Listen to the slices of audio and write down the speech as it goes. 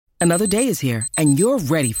Another day is here, and you're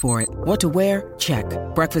ready for it. What to wear? Check.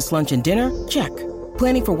 Breakfast, lunch, and dinner? Check.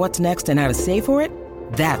 Planning for what's next and how to save for it?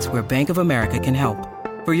 That's where Bank of America can help.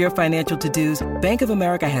 For your financial to-dos, Bank of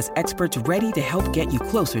America has experts ready to help get you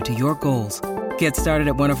closer to your goals. Get started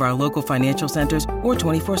at one of our local financial centers or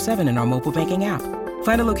 24/7 in our mobile banking app.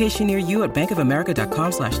 Find a location near you at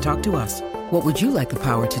bankofamerica.com/talktous. What would you like the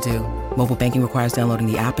power to do? Mobile banking requires downloading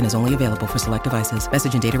the app and is only available for select devices.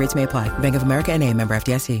 Message and data rates may apply. Bank of America N.A., member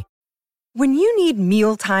FDIC. When you need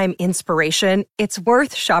mealtime inspiration, it's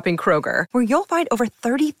worth shopping Kroger, where you'll find over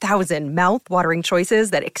 30,000 mouth-watering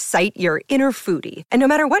choices that excite your inner foodie. And no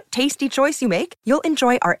matter what tasty choice you make, you'll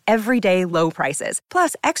enjoy our everyday low prices,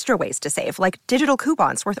 plus extra ways to save, like digital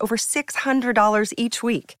coupons worth over $600 each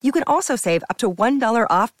week. You can also save up to $1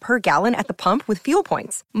 off per gallon at the pump with fuel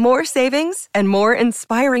points. More savings and more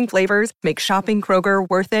inspiring flavors make shopping Kroger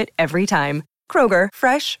worth it every time. Kroger,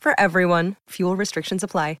 fresh for everyone. Fuel restrictions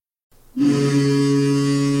apply.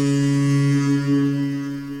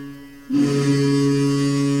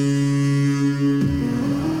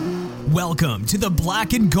 Welcome to the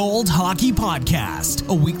Black and Gold Hockey Podcast,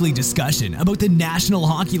 a weekly discussion about the National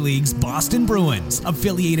Hockey League's Boston Bruins,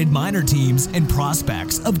 affiliated minor teams, and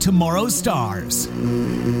prospects of tomorrow's stars. Orr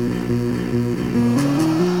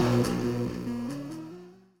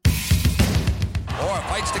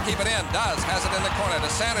fights to keep it in, has it in the corner to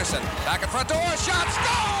Sanderson, back in front to Orr, shot,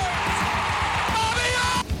 scores!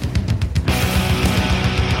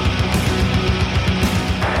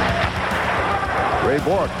 Ray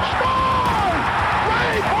Bourque scores!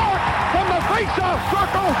 Ray Bourque from the face-off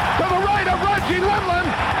circle to the right of Reggie Lemelin,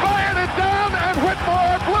 fired it down, and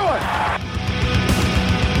Whitmore blew it.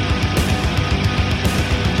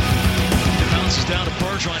 It bounces down to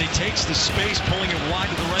Bergeron. He takes the space, pulling it wide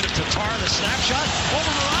to the right of Tatar. The snapshot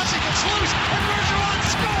over Mrazek, gets loose, and Bergeron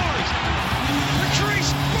scores!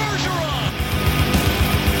 Patrice Bergeron!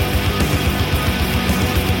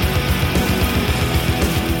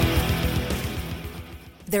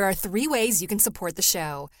 There are 3 ways you can support the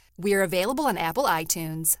show. We are available on Apple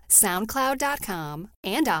iTunes, SoundCloud.com,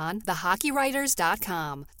 and on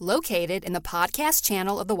thehockeywriters.com, located in the podcast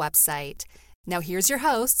channel of the website. Now here's your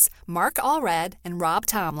hosts, Mark Allred and Rob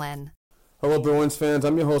Tomlin. Hello, Bruins fans.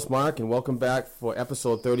 I'm your host, Mark, and welcome back for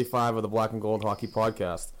episode 35 of the Black and Gold Hockey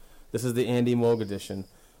Podcast. This is the Andy Moog edition.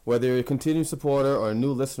 Whether you're a continued supporter or a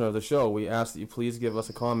new listener of the show, we ask that you please give us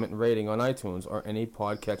a comment and rating on iTunes or any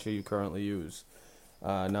podcatcher you currently use.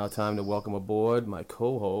 Now time to welcome aboard my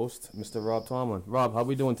co-host, Mr. Rob Tomlin. Rob, how are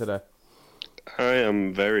we doing today? I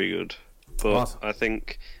am very good, but awesome. I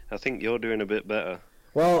think you're doing a bit better.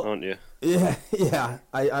 Well, aren't you? Yeah.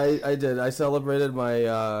 I did. I celebrated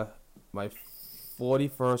my my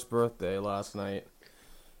 41st birthday last night,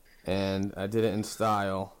 and I did it in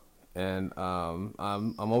style. And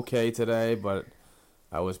I'm okay today, but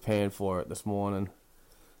I was paying for it this morning.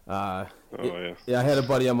 Yeah, I had a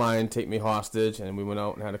buddy of mine take me hostage, and we went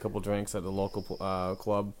out and had a couple drinks at the local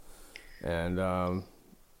club, and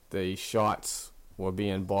the shots were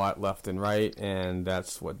being bought left and right, and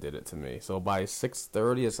that's what did it to me. So by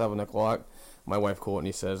 6:30 or 7 o'clock, my wife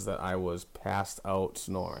Courtney says that I was passed out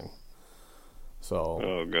snoring. So,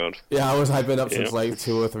 oh God. Yeah, I've been up since like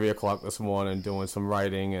 2 or 3 o'clock this morning doing some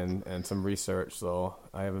writing and some research, so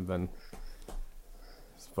I haven't been,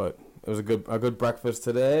 but it was a good breakfast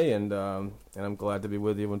today, and I'm glad to be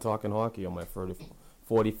with you and talking hockey on my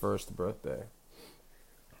 41st birthday.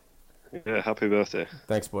 Yeah, happy birthday.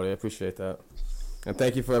 Thanks, buddy. I appreciate that. And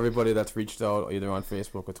thank you for everybody that's reached out either on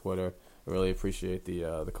Facebook or Twitter. I really appreciate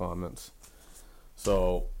the comments.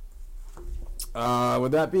 So,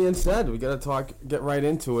 with that being said, we got to get right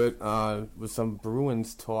into it with some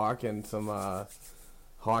Bruins talk and some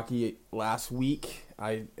hockey last week.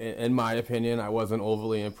 In my opinion, I wasn't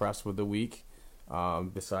overly impressed with the week.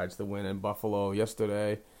 Besides the win in Buffalo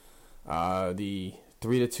yesterday, the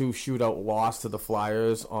 3-2 shootout loss to the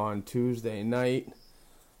Flyers on Tuesday night.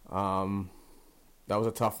 That was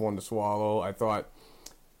a tough one to swallow. I thought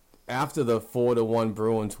after the 4-1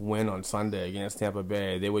 Bruins win on Sunday against Tampa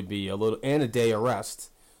Bay, they would be a little, and a day of rest,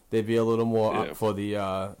 they'd be a little more up for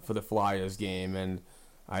the Flyers game, and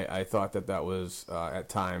I thought that was at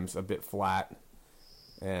times a bit flat.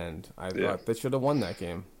 And I thought they should have won that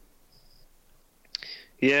game.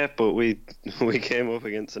 Yeah, but we came up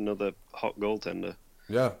against another hot goaltender.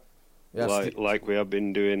 Yeah. Like we have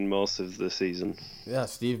been doing most of the season. Yeah,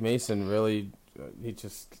 Steve Mason really, he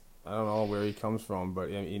just, I don't know where he comes from, but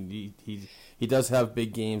I mean, he does have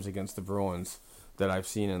big games against the Bruins that I've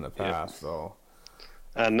seen in the past. So.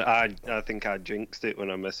 And I think I jinxed it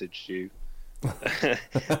when I messaged you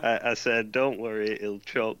I said, don't worry, he'll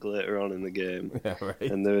choke later on in the game. Yeah, right.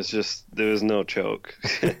 And there was no choke.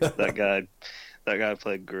 That guy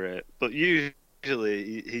played great. But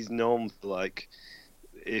usually he's known for, like,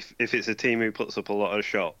 if it's a team who puts up a lot of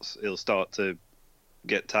shots, he'll start to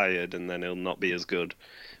get tired and then he'll not be as good.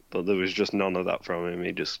 But there was just none of that from him.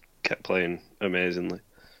 He just kept playing amazingly.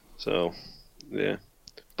 So, yeah.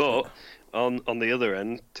 But on the other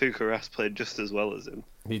end, Tuukka Rask played just as well as him.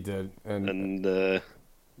 He did. And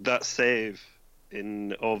that save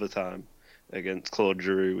in overtime against Claude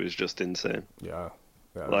Giroux was just insane. Yeah.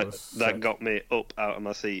 That got me up out of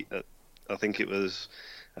my seat at, I think it was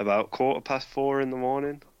about 4:15 in the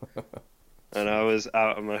morning. And I was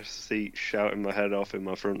out of my seat shouting my head off in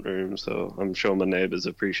my front room, so I'm sure my neighbours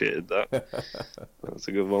appreciated that. That's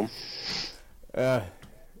a good one. Yeah,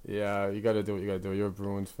 you got to do what you got to do. You're a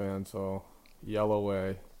Bruins fan, so yell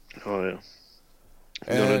away. Oh, yeah.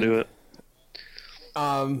 You got to do it.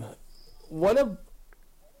 I'm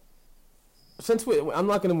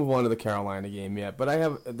not going to move on to the Carolina game yet, but I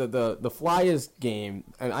have the Flyers game,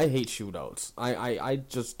 and I hate shootouts. I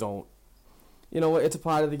just don't. You know what? It's a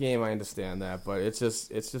part of the game. I understand that, but it's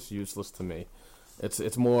just useless to me.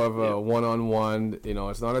 It's more of a one-on-one. You know,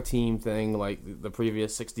 it's not a team thing like the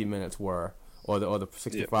previous 60 minutes were, or the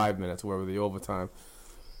 65 minutes were with the overtime.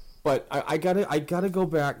 But I gotta go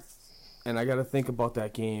back, and I gotta think about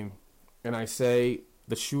that game, and I say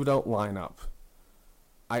the shootout lineup.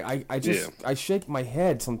 I shake my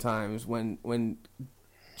head sometimes when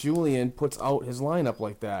Julian puts out his lineup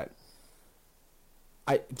like that.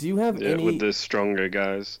 Do you have any with the stronger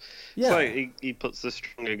guys? Yeah, it's like he puts the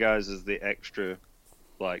stronger guys as the extra,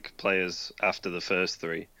 like, players after the first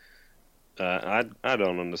three. I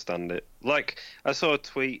don't understand it. Like, I saw a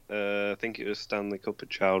tweet. I think it was Stanley Cup of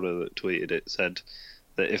Chowder that tweeted it. Said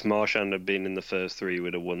that if Marchand had been in the first three,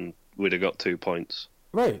 we'd have got 2 points.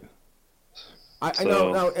 Right. I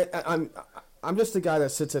know. Now I'm just a guy that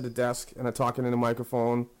sits at a desk and I'm talking in a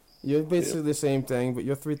microphone. You're basically the same thing, but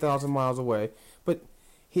you're 3,000 miles away. But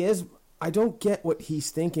I don't get what he's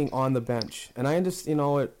thinking on the bench, and I understand. You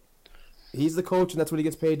know what? He's the coach, and that's what he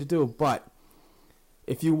gets paid to do. But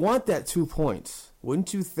if you want that 2 points,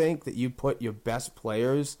 wouldn't you think that you put your best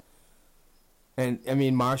players? And I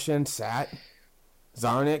mean, Marchand sat,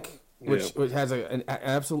 Zarnik, which has an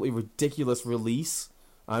absolutely ridiculous release.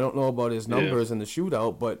 I don't know about his numbers in the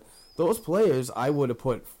shootout, but those players I would have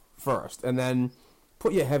put first, and then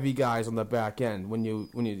put your heavy guys on the back end when you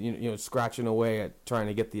scratching away at trying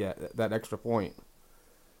to get that extra point.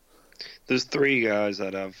 There's three guys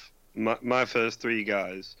I'd have. My first three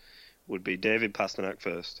guys would be David Pastrnak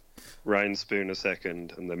first, Ryan Spooner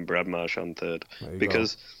second, and then Brad Marchand third.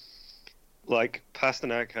 Because, like,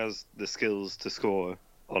 Pastrnak has the skills to score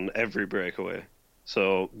on every breakaway.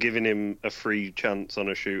 So giving him a free chance on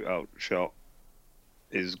a shootout shot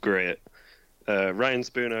is great. Ryan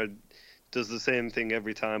Spooner does the same thing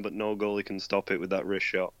every time, but no goalie can stop it with that wrist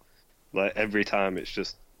shot. Like, every time it's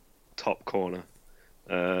just top corner.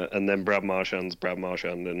 And then Brad Marchand's Brad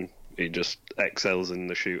Marchand, and he just excels in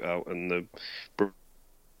the shootout and the.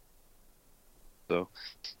 So,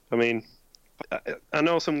 I mean, I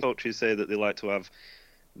know some coaches say that they like to have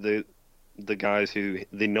the guys who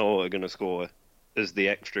they know are going to score as the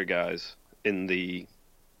extra guys in the,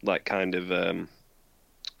 like, kind of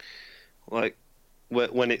like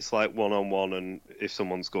when it's like 1-on-1, and if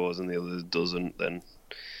someone scores and the other doesn't, then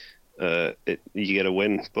you get a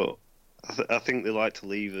win. But I think they like to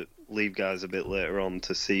leave guys a bit later on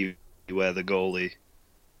to see what the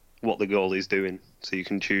goalie's doing, so you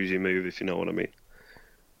can choose your move, if you know what I mean.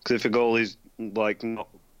 Because if a goalie's like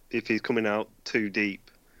if he's coming out too deep,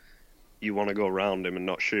 you want to go around him and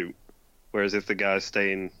not shoot. Whereas if the guy's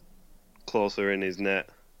staying closer in his net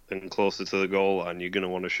and closer to the goal line, you're going to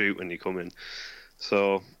want to shoot when you come in.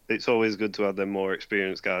 So it's always good to have them more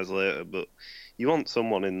experienced guys later, but you want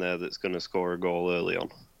someone in there that's going to score a goal early on.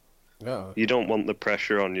 Yeah. You don't want the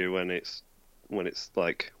pressure on you when it's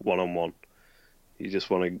like 1-on-1. You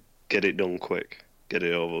just want to get it done quick, get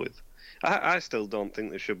it over with. I still don't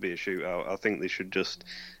think there should be a shootout. I think they should just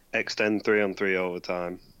extend 3-on-3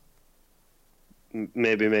 overtime.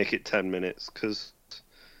 Maybe make it 10 minutes, because,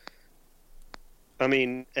 I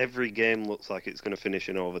mean, every game looks like it's going to finish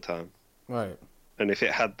in overtime. Right. And if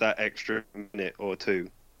it had that extra minute or two,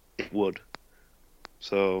 it would.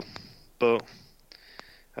 So, but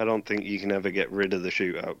I don't think you can ever get rid of the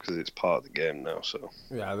shootout because it's part of the game now. So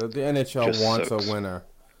yeah, the NHL just wants sucks. A winner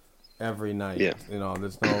every night. Yeah. You know,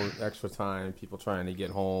 there's no extra time, people trying to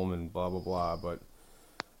get home and blah, blah, blah. But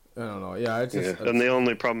I don't know. Yeah, it's just... And the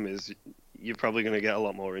only problem is you're probably going to get a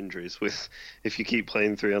lot more injuries if you keep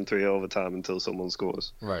playing 3-on-3 overtime until someone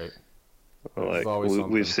scores. Right. Like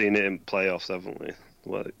we've seen it in playoffs, haven't we?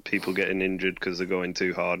 Like people getting injured because they're going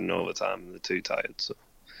too hard in overtime and they're too tired. So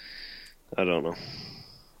I don't know.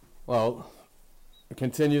 Well,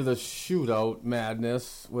 continue the shootout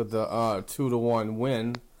madness with the 2-1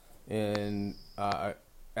 win in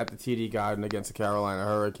at the TD Garden against the Carolina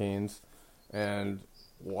Hurricanes, and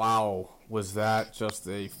wow, was that just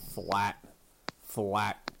a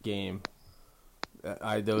flat game?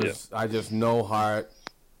 I just no heart,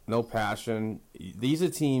 no passion. These are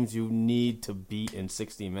teams you need to beat in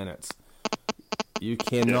 60 minutes. You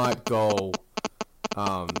cannot go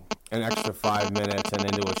an extra 5 minutes and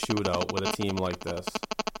into a shootout with a team like this.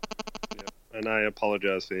 Yeah. And I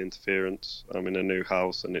apologize for the interference. I'm in a new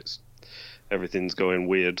house and everything's going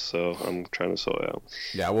weird, so I'm trying to sort it out.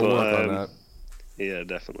 Yeah, we'll work on that. Yeah,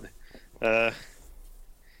 definitely.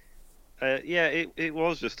 It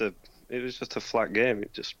was just a flat game.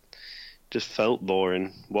 It just felt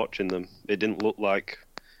boring watching them. It didn't look like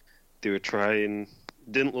they were trying.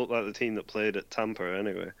 Didn't look like the team that played at Tampa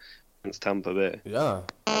anyway, against Tampa Bay. Yeah.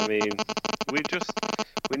 I mean, we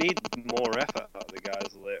need more effort out of the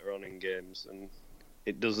guys later on in games, and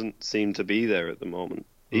it doesn't seem to be there at the moment.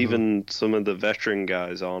 Mm-hmm. Even some of the veteran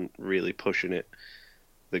guys aren't really pushing it.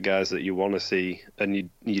 The guys that you want to see, and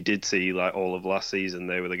you did see like all of last season,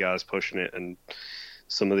 they were the guys pushing it, and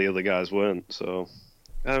some of the other guys weren't. So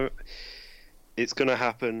it's going to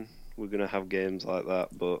happen. We're going to have games like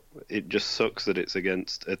that, but it just sucks that it's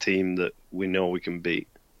against a team that we know we can beat.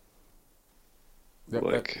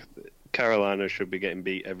 Yep. Carolina should be getting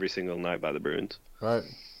beat every single night by the Bruins. Right.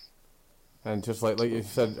 And just like you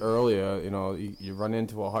said earlier, you run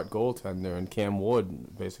into a hot goaltender, and Cam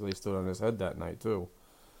Wood basically stood on his head that night too.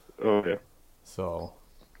 Oh yeah. So,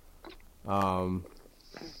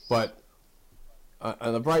 but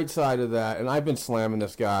on the bright side of that, and I've been slamming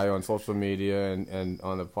this guy on social media and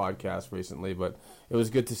on the podcast recently, but it was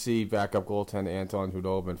good to see backup goaltender Anton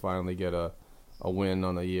Khudobin finally get a win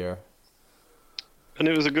on the year. And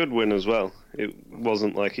it was a good win as well. It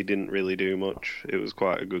wasn't like he didn't really do much. It was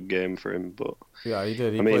quite a good game for him. But yeah, he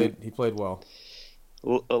did. He played well.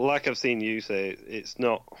 Like I've seen you say, it's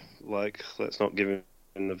not like let's not give him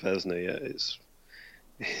the Vezina yet.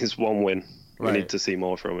 It's one win. Right. We need to see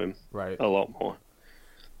more from him. Right. A lot more.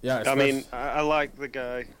 Yeah. I mean, I like the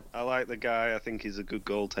guy. I think he's a good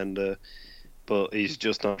goaltender, but he's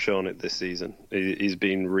just not shown it this season. He's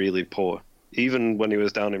been really poor. Even when he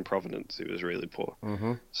was down in Providence, he was really poor.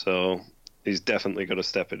 Mm-hmm. So he's definitely got to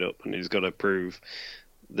step it up, and he's got to prove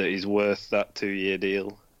that he's worth that 2-year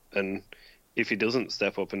deal. And if he doesn't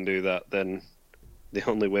step up and do that, then the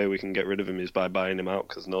only way we can get rid of him is by buying him out,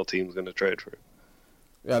 because no team's going to trade for him.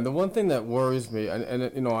 Yeah, the one thing that worries me,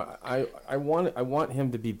 and I want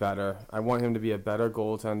him to be better. I want him to be a better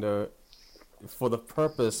goaltender for the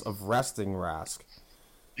purpose of resting Rask.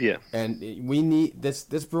 Yeah. And we need this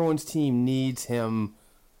Bruins team needs him.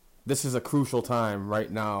 This is a crucial time right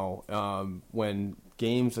now when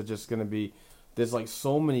games are just going to be – there's like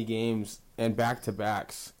so many games and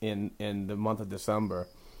back-to-backs in the month of December.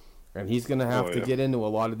 And he's going to have to get into a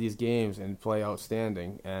lot of these games and play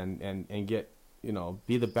outstanding and get,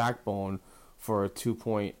 be the backbone for a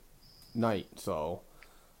 2-point night. So,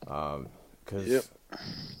 because,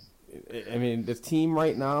 I mean, this team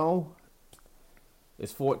right now –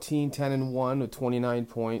 is 14-10-1 with 29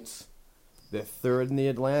 points. They're third in the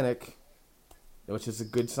Atlantic, which is a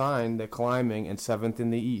good sign. They're climbing, and 7th in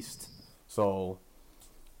the East. So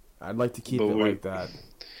I'd like to keep it like that.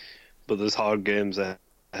 But there's hard games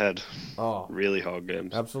ahead. Oh, really hard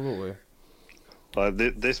games. Absolutely. But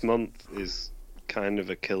this month is kind of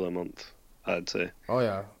a killer month, I'd say. Oh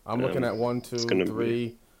yeah, I'm looking at 1, 2,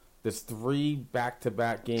 3. There's 3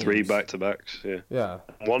 back-to-back games. 3 back-to-backs. Yeah. Yeah.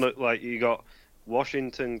 One you got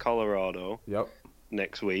Washington, Colorado. Yep.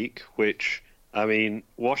 Next week, which, I mean,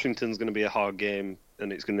 Washington's going to be a hard game,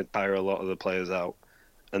 and it's going to tire a lot of the players out.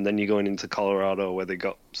 And then you're going into Colorado, where they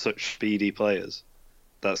got such speedy players.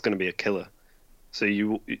 That's going to be a killer. So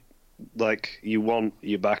you want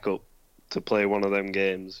your backup to play one of them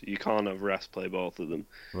games. You can't have Rask play both of them.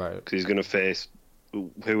 Right. Because he's going to face,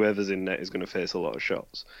 whoever's in net is going to face a lot of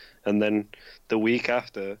shots. And then the week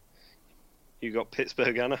after, you got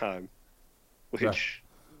Pittsburgh, Anaheim. Which,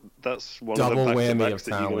 that's one double of the whammy back-to-backs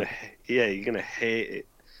of that talent. you're gonna hate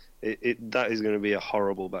it. That is going to be a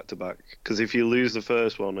horrible back-to-back. Because if you lose the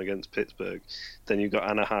first one against Pittsburgh, then you've got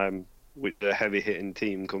Anaheim with a heavy-hitting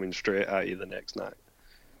team coming straight at you the next night.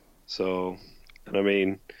 So, and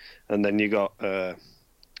then you got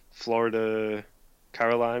Florida,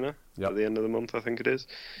 Carolina at the end of the month, I think it is.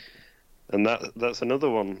 And that's another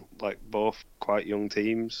one. Like, both quite young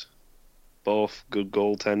teams, both good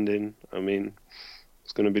goaltending. I mean,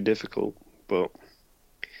 it's going to be difficult, but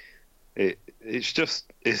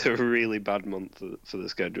it's a really bad month for the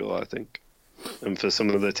schedule, I think, and for some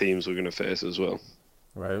of the teams we're going to face as well.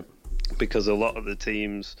 Right. Because a lot of the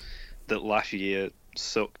teams that last year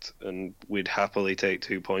sucked and we'd happily take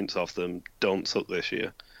 2 points off them don't suck this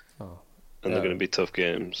year. Oh. And they're going to be tough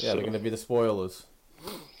games. Yeah, they're going to be the spoilers.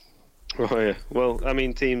 Oh, yeah. Well, I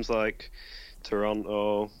mean, teams like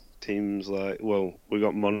Toronto, teams like, well, we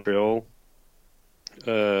got Montreal.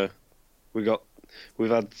 We got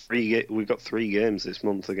 3 games this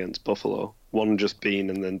month against Buffalo. One just been,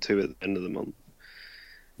 and then 2 at the end of the month.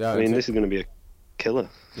 Yeah, I mean, this is going to be a killer.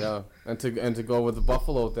 Yeah, and to go with the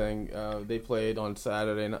Buffalo thing, they played on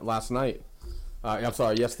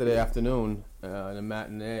yesterday afternoon in a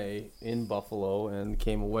matinee in Buffalo, and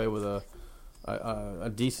came away with a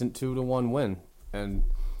decent 2-1 win. And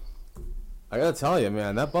I gotta tell you,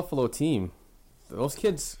 man, that Buffalo team, those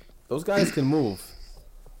guys can move.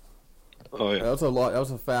 Oh yeah, that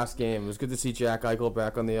was a fast game. It was good to see Jack Eichel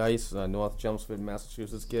back on the ice, North Chelmsford,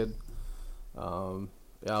 Massachusetts kid.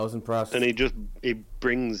 Yeah, I was impressed. And he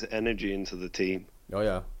brings energy into the team. Oh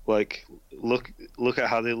yeah. Like, look at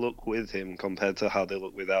how they look with him compared to how they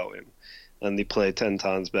look without him, and they play 10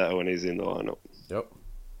 times better when he's in the lineup. Yep.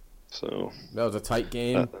 So that was a tight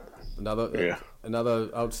game. Another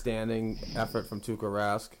outstanding effort from Tuukka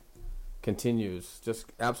Rask. Just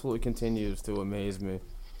absolutely continues to amaze me.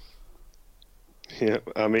 Yeah,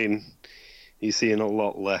 I mean, you're seeing a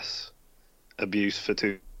lot less abuse for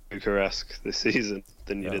Tuukka Rask this season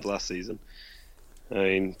than you did last season. I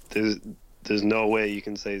mean, there's no way you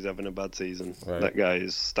can say he's having a bad season. Right. That guy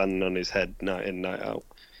is standing on his head night in, night out.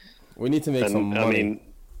 We need to make some money. I mean,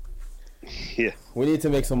 yeah. We need to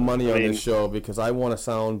make some money on this show, because I want a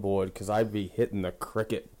soundboard, because I'd be hitting the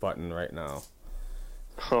cricket button right now.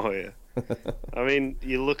 Oh, yeah. I mean,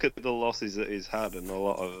 you look at the losses that he's had, and a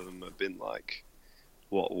lot of them have been like,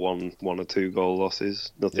 one or 2 goal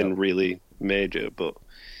losses. Nothing really major, but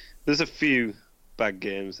there's a few bad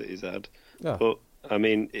games that he's had. Yeah. But, I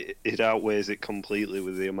mean, it outweighs it completely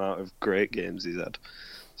with the amount of great games he's had.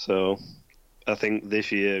 So, I think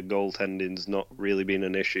this year goaltending's not really been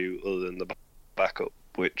an issue other than the backup,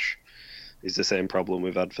 which is the same problem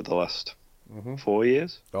we've had for the last 4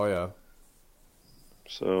 years. Oh, yeah.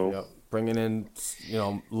 So... Yep. Bringing in,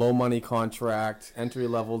 low money contract, entry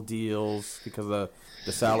level deals, because the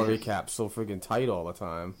salary cap's so friggin' tight all the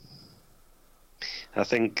time. I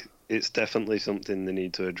think it's definitely something they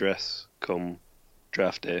need to address come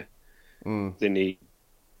draft day. They need.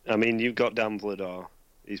 I mean, you've got Dan Vladar.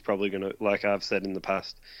 He's probably gonna, like I've said in the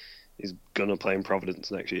past, he's gonna play in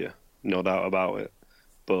Providence next year, no doubt about it.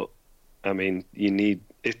 But I mean,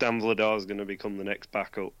 if Dan Vladar is gonna become the next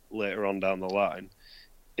backup later on down the line,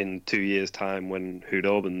 in 2 years' time when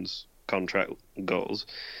Hudobin's contract goes,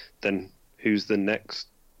 then who's the next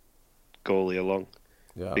goalie along?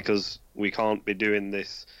 Yeah. Because we can't be doing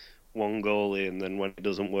this one goalie, and then when it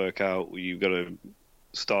doesn't work out, you've got to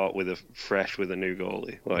start with a new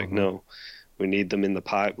goalie. Like, no, we need them in the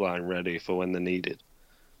pipeline ready for when they're needed.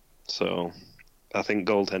 So I think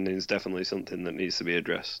goaltending is definitely something that needs to be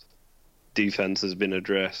addressed. Defense has been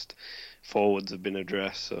addressed. Forwards have been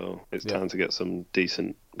addressed, so it's time to get some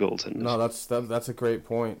decent goaltenders. No, that's a great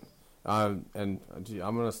point. And I'm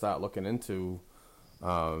going to start looking into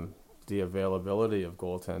the availability of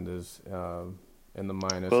goaltenders in the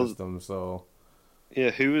minor system. So,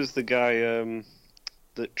 yeah, who was the guy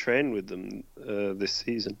that trained with them this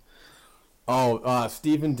season? Oh,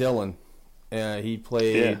 Stephen Dillon. He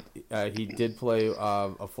played. Yeah. He did play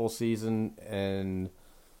a full season and.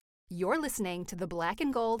 You're listening to the Black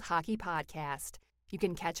and Gold Hockey Podcast. You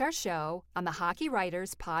can catch our show on the Hockey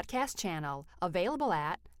Writers Podcast channel, available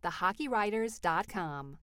at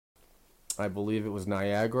thehockeywriters.com. I believe it was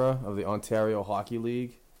Niagara of the Ontario Hockey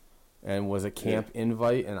League, and was a camp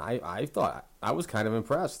invite, and I thought, I was kind of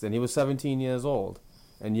impressed. And he was 17 years old.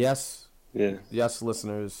 And yes,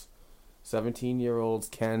 listeners, 17-year-olds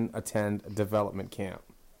can attend a development camp.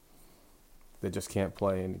 They just can't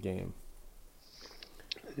play in the game.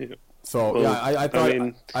 Yeah. So I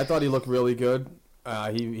thought he looked really good.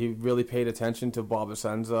 He really paid attention to Bob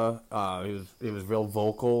Essenza. He was real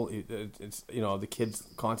vocal. It's the kid's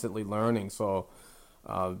constantly learning. So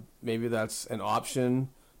maybe that's an option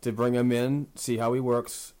to bring him in, see how he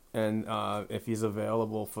works, and if he's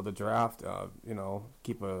available for the draft,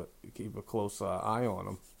 keep a close eye on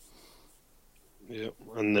him. Yeah,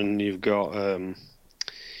 and then you've got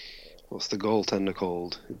what's the goaltender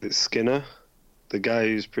called? Is it Skinner? The guy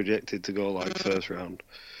who's projected to go like first round.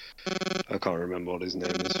 I can't remember what his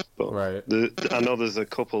name is, but right. I know there's a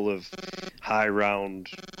couple of high round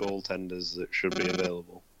goaltenders that should be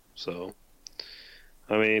available. So,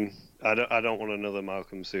 I mean, I don't want another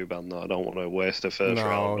Malcolm Subban though. I don't want to waste a first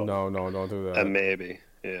round. No, don't do that. And maybe,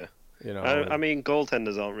 yeah. You know, I mean,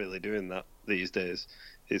 goaltenders aren't really doing that these days.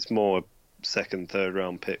 It's more second, third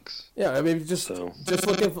round picks. Yeah, I mean, just look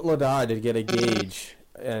at Ladar to get a gauge,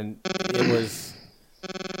 and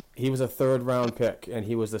he was a third round pick, and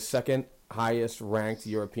he was the second highest ranked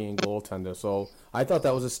European goaltender. So I thought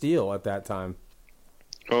that was a steal at that time.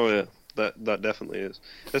 Oh yeah, that definitely is.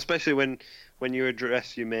 Especially when you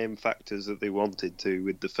address your main factors that they wanted to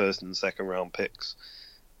with the first and second round picks.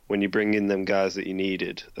 When you bring in them guys that you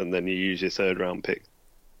needed, and then you use your third round pick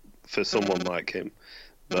for someone like him,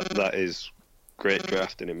 that is great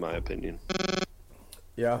drafting in my opinion.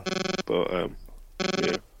 Yeah. But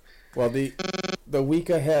yeah. Well, the week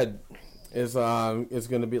ahead is going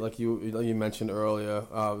to be like you mentioned earlier.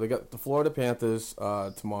 They got the Florida Panthers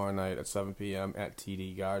tomorrow night at 7 p.m. at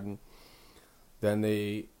TD Garden. Then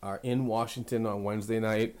they are in Washington on Wednesday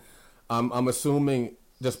night. I'm assuming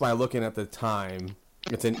just by looking at the time,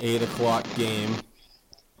 it's an 8:00 game,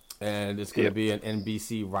 and it's going to be an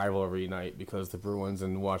NBC rivalry night because the Bruins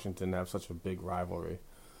and Washington have such a big rivalry.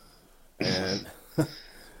 And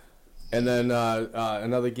and then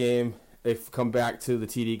another game, they come back to the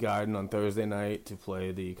TD Garden on Thursday night to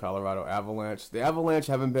play the Colorado Avalanche. The Avalanche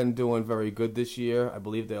haven't been doing very good this year. I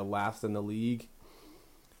believe they're last in the league.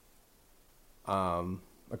 I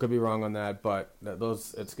could be wrong on that, but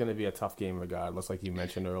it's going to be a tough game regardless, like you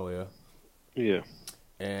mentioned earlier. Yeah.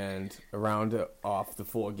 And around off the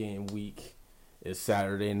 4-game week is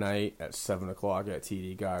Saturday night at 7 o'clock at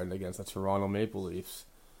TD Garden against the Toronto Maple Leafs.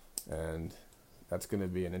 And that's going to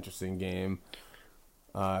be an interesting game.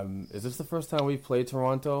 Is this the first time we've played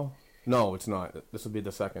Toronto? No, it's not. This will be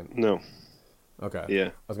the second. No. Okay. Yeah.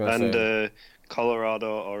 I was gonna say.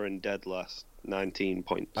 Colorado are in dead last, 19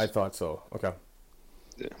 points. I thought so. Okay.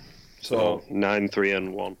 Yeah. So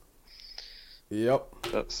 9-3-1. Yep.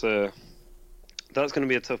 That's going to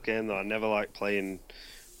be a tough game though. I never like playing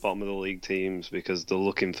bottom of the league teams because they're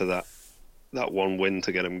looking for that one win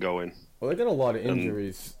to get them going. Well, they get a lot of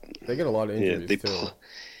injuries. Too.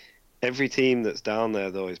 Every team that's down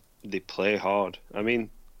there though they play hard. I mean,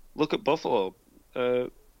 look at Buffalo.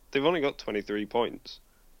 They've only got 23 points.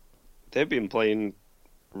 They've been playing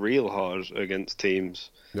real hard against teams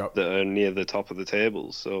that are near the top of the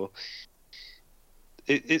table. So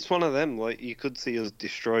it's one of them. Like, you could see us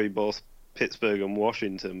destroy both Pittsburgh and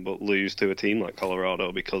Washington, but lose to a team like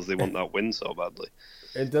Colorado because they want that win so badly.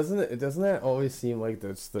 Doesn't that always seem like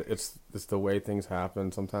it's the way things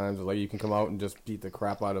happen sometimes? Like, you can come out and just beat the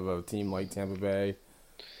crap out of a team like Tampa Bay,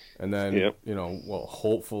 and then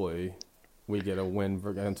hopefully we get a win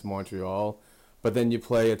against Montreal, but then you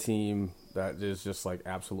play a team that is just like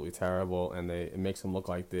absolutely terrible, and it makes them look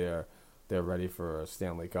like they're ready for a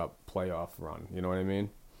Stanley Cup playoff run. You know what I mean?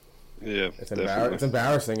 Yeah, it's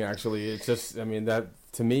embarrassing actually. It's just, I mean, that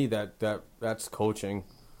to me that's coaching.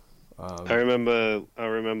 I remember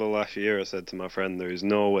last year I said to my friend, there is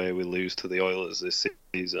no way we lose to the Oilers this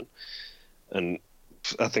season, and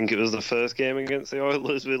I think it was the first game against the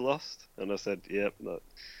Oilers we lost, and I said, yep,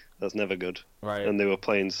 that's never good. Right. And they were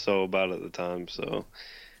playing so bad at the time, so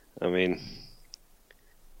I mean,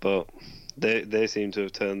 but they seem to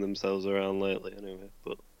have turned themselves around lately anyway.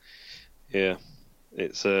 But yeah,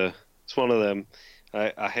 it's one of them.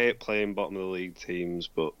 I hate playing bottom of the league teams,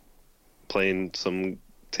 but playing some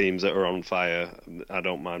teams that are on fire, I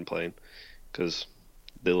don't mind playing because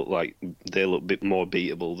they look a bit more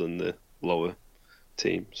beatable than the lower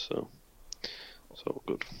teams. So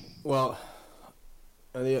good. Well,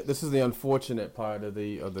 this is the unfortunate part of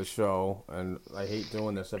the show, and I hate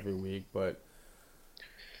doing this every week, but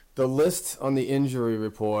the list on the injury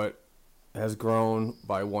report has grown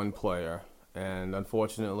by one player, and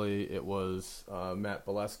unfortunately it was Matt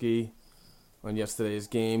Bolesky on yesterday's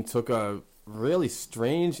game. Took a really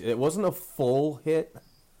strange, it wasn't a full hit.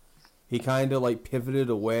 He kind of like pivoted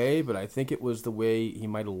away, but I think it was the way he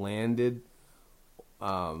might have landed.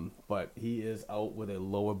 But he is out with a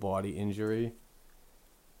lower body injury,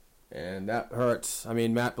 and that hurts. I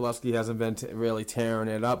mean, Matt Bolesky hasn't been really tearing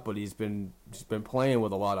it up, but he's been playing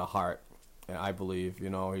with a lot of heart. And I believe,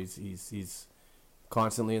 he's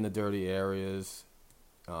constantly in the dirty areas.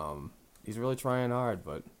 He's really trying hard,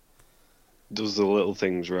 but does the little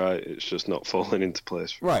things right. It's just not falling into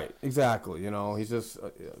place. Right, exactly. He's just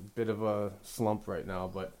a bit of a slump right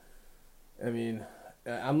now. But I mean,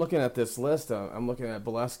 I'm looking at this list. I'm looking at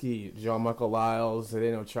Bolesky, Jean-Michel Liles,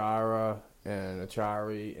 Zdeno Chara, and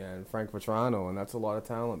Achari and Frank Petrano, and that's a lot of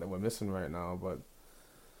talent that we're missing right now. But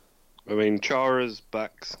I mean, Chara's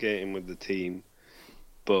back skating with the team,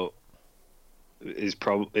 but is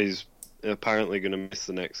apparently going to miss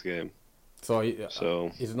the next game. So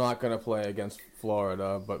he's not going to play against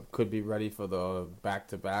Florida, but could be ready for the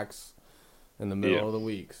back-to-backs in the middle of the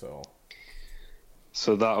week. So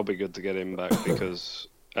that'll be good to get him back because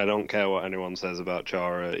I don't care what anyone says about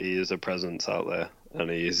Chara. He is a presence out there, and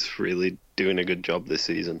he is really doing a good job this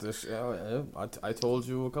season. I told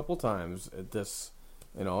you a couple times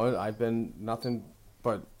I've been nothing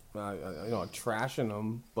but trashing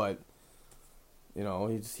him, but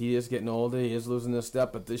he is getting older. He is losing his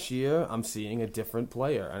step, but this year I'm seeing a different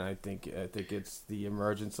player, and I think it's the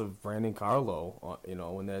emergence of Brandon Carlo.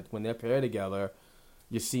 When they're paired together,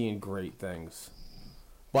 you're seeing great things.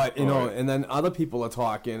 But and then other people are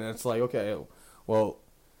talking, and it's like, okay, well,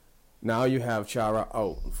 now you have Chara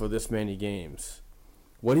out for this many games.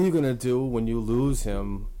 What are you gonna do when you lose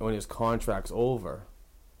him when his contract's over?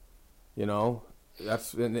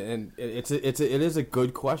 That's and it is a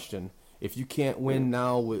good question. If you can't win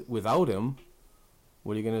now without him,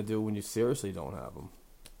 what are you gonna do when you seriously don't have him?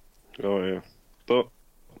 Oh yeah, but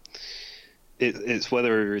it's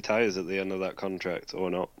whether he retires at the end of that contract or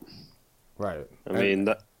not. Right. I mean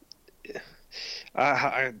that.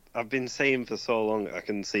 I've been saying for so long I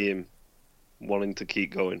can see him wanting to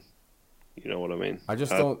keep going. You know what I mean? I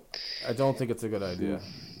don't think it's a good idea.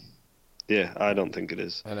 Yeah, I don't think it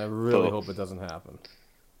is. And I really hope it doesn't happen.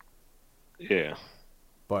 Yeah.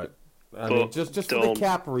 But I mean, just for the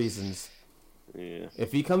cap reasons. Yeah.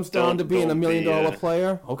 If he comes down to being $1 million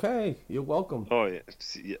player, okay, you're welcome. Oh yeah,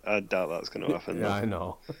 I doubt that's going to happen. Yeah, I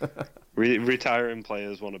know. Retiring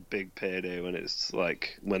players want a big payday when it's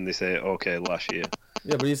like when they say, "Okay, last year."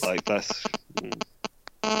 Yeah, but he's like that's.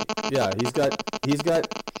 Yeah,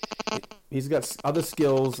 he's got other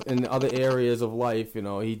skills in other areas of life.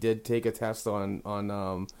 He did take a test on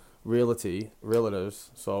realtors,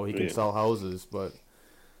 so he can sell houses, but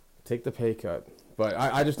take the pay cut. But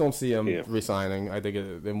I just don't see him resigning. I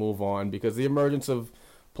think they move on because the emergence of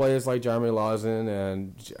players like Jeremy Lawson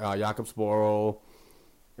and Jakob Sporl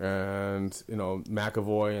and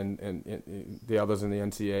McAvoy and the others in the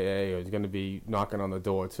NCAA are going to be knocking on the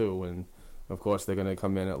door too. And of course, they're going to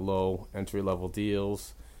come in at low entry-level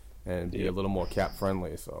deals and be a little more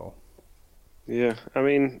cap-friendly. So, yeah, I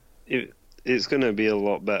mean, it's going to be a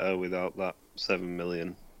lot better without that $7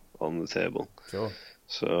 million on the table. Sure.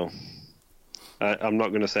 So, I'm not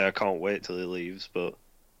going to say I can't wait till he leaves, but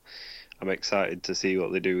I'm excited to see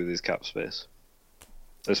what they do with his cap space,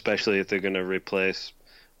 especially if they're going to replace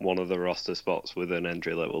one of the roster spots with an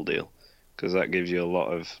entry-level deal, because that gives you a lot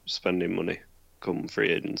of spending money come free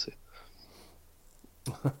agency.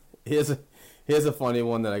 Here's a funny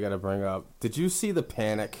one that I got to bring up. Did you see the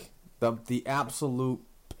panic, the absolute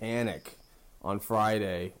panic on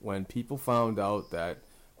Friday when people found out that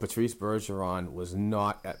Patrice Bergeron was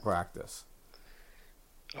not at practice?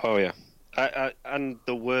 Oh yeah, and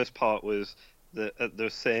the worst part was that at the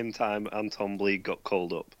same time Anton Bleed got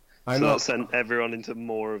called up. So that sent everyone into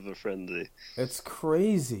more of a frenzy. It's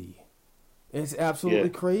crazy. It's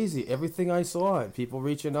absolutely crazy. Everything I saw, people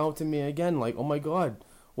reaching out to me again, like, "Oh my God,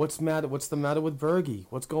 what's the matter with Bergie?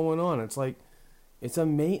 What's going on?" It's like, it's a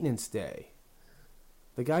maintenance day.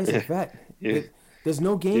 The guy's a vet. There's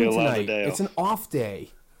no game tonight. It's an off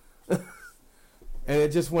day. And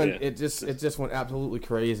it just went. It just went absolutely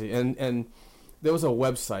crazy. And there was a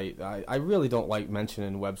website. I really don't like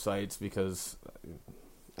mentioning websites because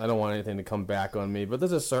I don't want anything to come back on me. But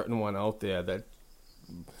there's a certain one out there that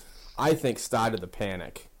I think started the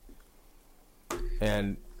panic.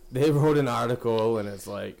 And they wrote an article, and it's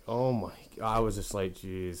like, oh my God! I was just like,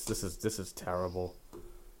 geez, this is terrible.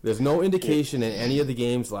 There's no indication in any of the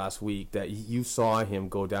games last week that you saw him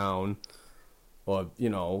go down, or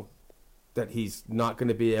that he's not going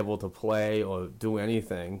to be able to play or do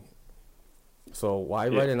anything. So why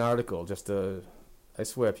write an article just to? I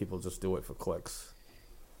swear people just do it for clicks.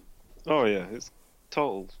 Oh yeah, it's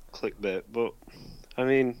total clickbait. But I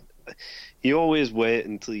mean, you always wait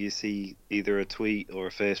until you see either a tweet or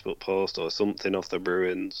a Facebook post or something off the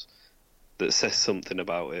Bruins that says something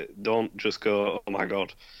about it. Don't just go, "Oh my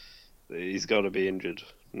God, he's got to be injured."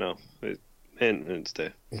 No, it's maintenance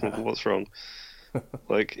day. What's wrong?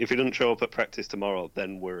 Like, if he doesn't show up at practice tomorrow,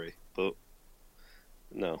 then worry. But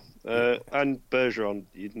no. And Bergeron,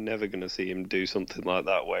 you're never going to see him do something like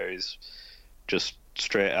that where he's just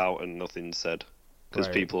straight out and nothing's said, because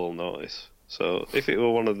people will notice. So if it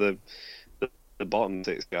were one of the bottom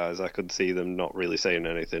six guys, I could see them not really saying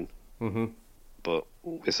anything. Mm-hmm. But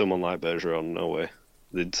with someone like Bergeron, no way.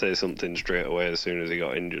 they'd say something straight away as soon as he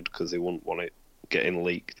got injured because they wouldn't want it getting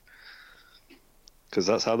leaked. Because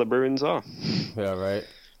that's how the Bruins are. Yeah, right.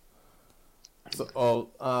 So,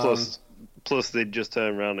 plus they'd just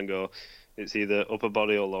turn around and go, it's either upper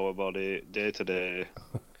body or lower body, day to day.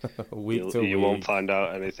 Week to week. You won't find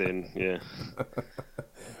out anything. Yeah.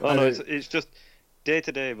 Oh no, it's just day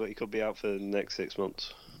to day, but he could be out for the next 6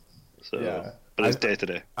 months. So, yeah. But it's day to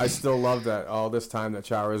day. I still love that all this time that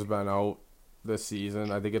Chara's been out this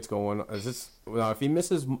season. I think it's going. Now if he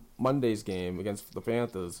misses Monday's game against the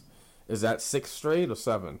Panthers, is that 6 straight or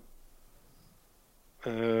 7?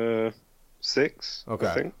 6. Okay.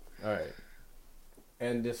 I think. All right.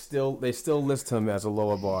 And they still list him as a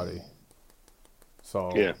lower body.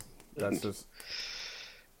 So yeah, that's just.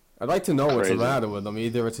 I'd like to know what's the matter with him.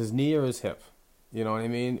 Either it's his knee or his hip. You know what I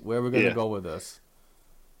mean? Where are we going to go with this?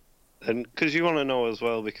 And because you want to know as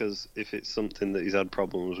well, because if it's something that he's had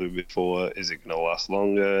problems with before, is it going to last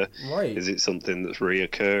longer? Right. Is it something that's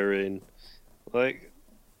reoccurring? Like,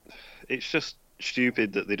 it's just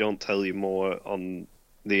stupid that they don't tell you more on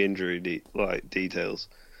the injury details.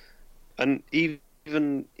 And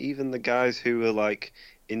even the guys who are like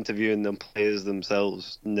interviewing the players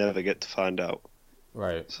themselves never get to find out.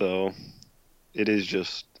 Right. So it is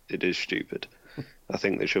stupid. I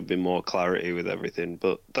think there should be more clarity with everything,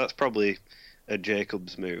 but that's probably a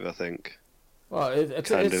Jacobs move, I think. Well,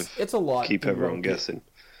 it's a lot. Keep everyone guessing.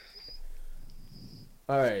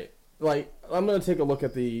 All right. Like, I'm going to take a look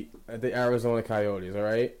at the Arizona Coyotes, all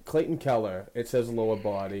right? Clayton Keller, it says lower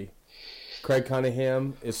body. Craig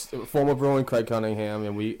Cunningham is former Bruin Craig Cunningham,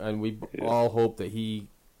 and we all hope that he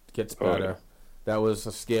gets better. Yeah. That was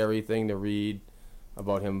a scary thing to read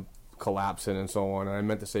about him collapsing and so on. And I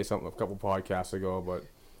meant to say something a couple podcasts ago,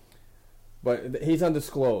 but he's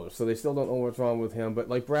undisclosed, so they still don't know what's wrong with him. But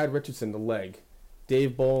like Brad Richardson, the leg,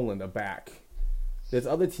 Dave Boland, a back. There's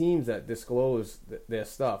other teams that disclose their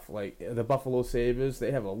stuff, like the Buffalo Sabres. They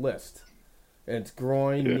have a list, and it's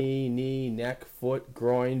groin, knee, neck, foot,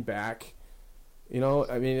 groin, back. You know,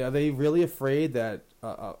 I mean, are they really afraid that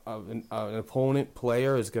an opponent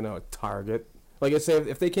player is going to target? Like I say,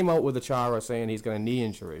 if they came out with a Chara saying he's got a knee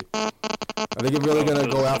injury, are they really going to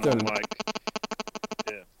go after him?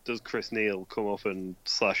 Does Chris Neal come up and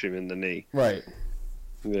slash him in the knee? Right.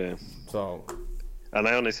 Yeah. So. And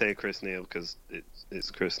I only say Chris Neal because it's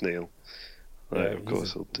Chris Neal. Of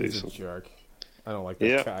course, he'll do something. He's a jerk. I don't like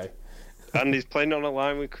that guy. And he's playing on a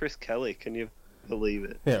line with Chris Kelly. Can you believe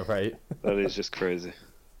it? Yeah, right. That is just crazy.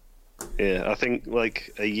 Yeah, I think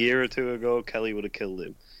like a year or two ago, Kelly would have killed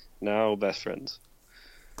him. Now, best friends.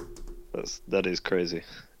 That is crazy.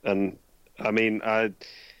 And I mean,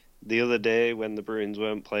 the other day when the Bruins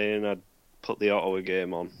weren't playing, I'd put the Ottawa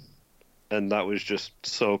game on, and that was just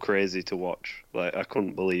so crazy to watch. Like, I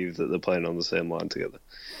couldn't believe that they're playing on the same line together.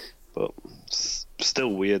 But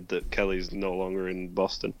still weird that Kelly's no longer in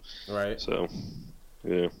Boston. Right. So,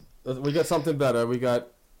 yeah. We got something better. We got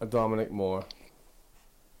a Dominic Moore.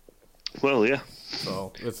 Well, yeah.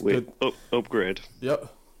 So it's good. Upgrade. Yep.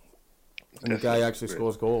 And definitely the guy actually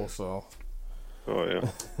scores goals. So. Oh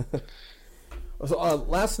yeah. So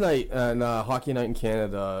last night on Hockey Night in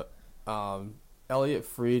Canada, Elliot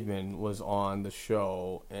Friedman was on the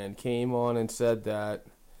show and came on and said that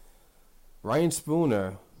Ryan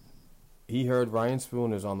Spooner, he heard Ryan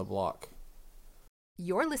Spooner's on the block.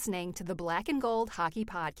 You're listening to the Black and Gold Hockey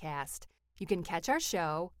Podcast. You can catch our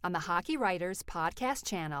show on the Hockey Writers Podcast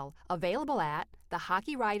channel, available at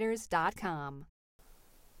thehockeywriters.com.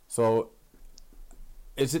 So,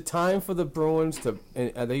 is it time for the Bruins to,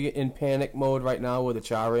 are they in panic mode right now with a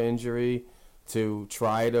Chara injury, to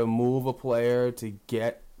try to move a player to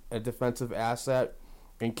get a defensive asset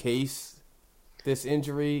in case this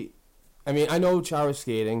injury? I mean, I know Chara's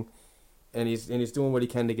skating, and he's doing what he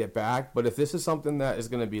can to get back, but if this is something that is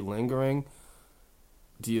going to be lingering,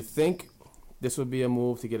 do you think this would be a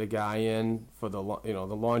move to get a guy in for the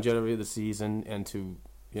longevity of the season and to,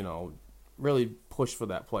 really push for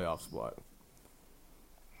that playoff spot?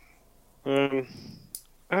 I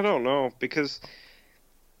don't know, because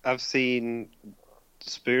I've seen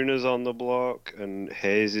Spooner's on the block and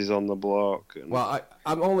Hayes is on the block. And well,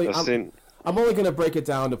 I'm only going to break it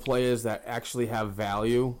down to players that actually have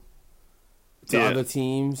value to other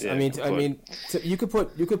teams. Yeah, you could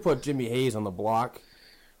put Jimmy Hayes on the block,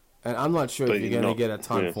 and I'm not sure if you're going to get a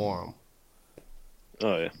ton for him.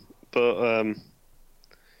 Oh yeah, but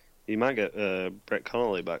you might get Brett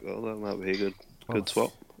Connolly back though. That might be a good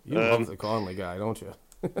swap. You love the Connolly guy, don't you?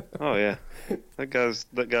 Oh yeah, that guy's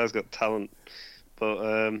got talent. But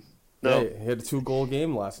no, yeah, he had a 2-goal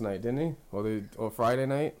game last night, didn't he? Or Friday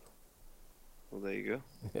night? Well, there you go.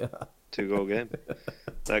 Yeah, 2-goal game.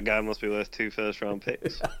 That guy must be worth 2 first-round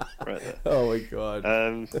picks, right there. Oh my god.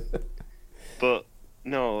 But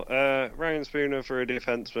no, Ryan Spooner for a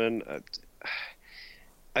defenseman.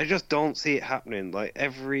 I just don't see it happening. Like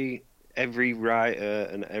every writer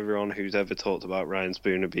and everyone who's ever talked about Ryan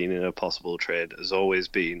Spooner being in a possible trade has always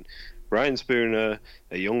been Ryan Spooner,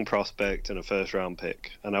 a young prospect, and a first-round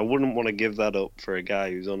pick. And I wouldn't want to give that up for a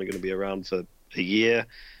guy who's only going to be around for a year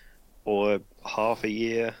or half a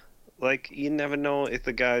year. Like, you never know if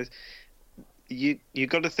the guys... You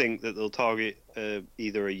got to think that they'll target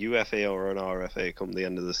either a UFA or an RFA come the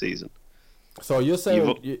end of the season. So you're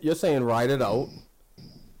saying ride it out,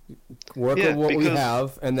 work with what we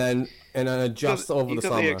have, and then adjust over the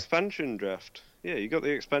summer. You got the expansion draft. Yeah, you got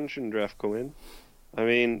the expansion draft coming. I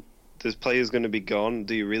mean, there's players going to be gone.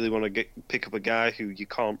 Do you really want to pick up a guy who you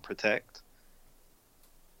can't protect?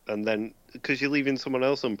 And then, because you're leaving someone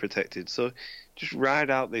else unprotected. So just ride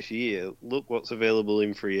out this year. Look what's available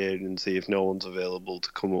in free agency if no one's available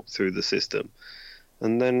to come up through the system.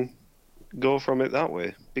 And then go from it that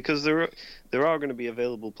way. Because there are going to be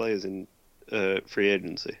available players in free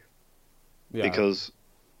agency. Yeah. Because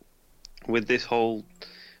with this whole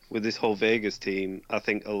Vegas team, I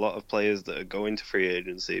think a lot of players that are going to free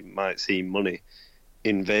agency might see money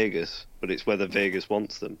in Vegas, but it's whether Vegas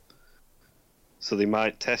wants them. So they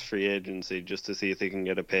might test free agency just to see if they can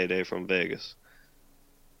get a payday from Vegas.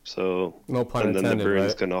 So no pun and then intended, the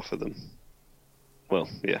Bruins right? can offer them. Well,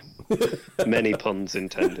 yeah, many puns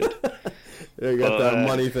intended. You got that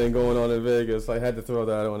money thing going on in Vegas. I had to throw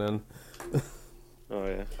that one in. Oh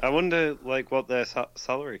yeah, I wonder like what their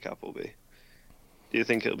salary cap will be. Do you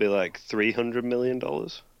think it'll be like $300 million?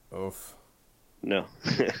 Oof. No.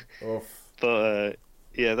 Oof. But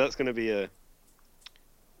yeah, that's going to be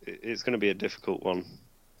it's going to be a difficult one.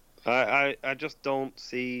 I just don't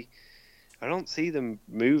see them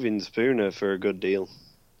moving Spooner for a good deal.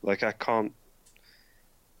 Like I can't,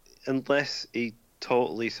 unless he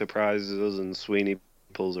totally surprises us and Sweeney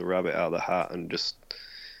pulls a rabbit out of the hat and just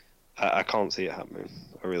I can't see it happening.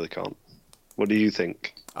 I really can't. What do you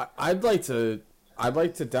think? I'd like to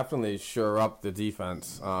definitely shore up the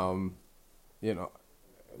defense.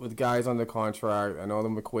 With guys under contract, I know the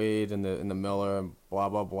McQuaid and the Miller and blah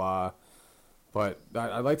blah blah, but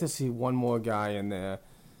I'd like to see one more guy in there.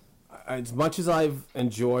 As much as I've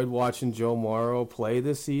enjoyed watching Joe Morrow play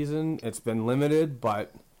this season, it's been limited,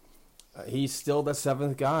 but he's still the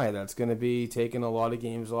 7th guy that's going to be taking a lot of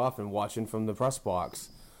games off and watching from the press box.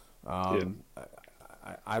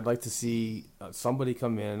 I'd like to see somebody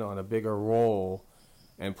come in on a bigger role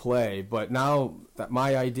and play, but now that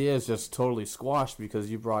my idea is just totally squashed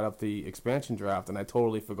because you brought up the expansion draft, and I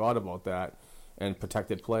totally forgot about that and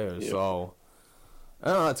protected players. Yep. So I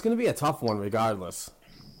don't know, it's going to be a tough one regardless,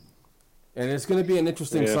 and it's going to be an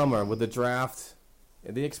interesting summer with the draft,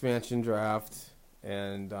 the expansion draft,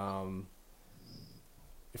 and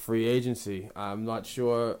free agency. I'm not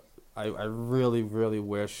sure. I really, really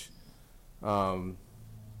wish General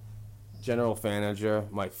Manager,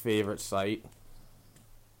 my favorite site,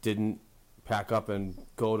 didn't pack up and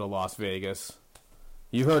go to Las Vegas.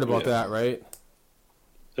 You heard about that, right?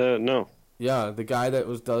 No. Yeah, the guy that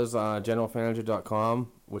does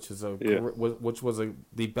generalmanager.com, which is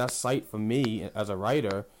the best site for me as a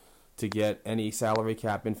writer to get any salary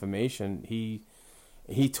cap information.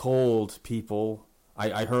 He told people.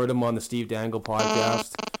 I heard him on the Steve Dangle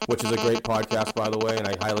podcast, which is a great podcast, by the way, and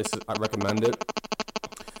I highly recommend it.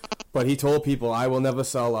 But he told people, I will never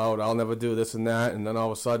sell out, I'll never do this and that, and then all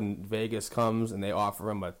of a sudden Vegas comes and they offer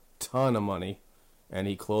him a ton of money, and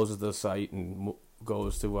he closes the site and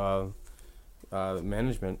goes to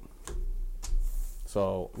management.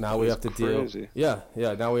 So now we have to deal. Yeah.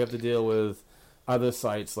 Now we have to deal with other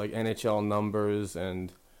sites like NHL Numbers,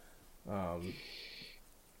 and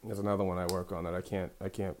there's another one I work on that I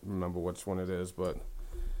can't remember which one it is, but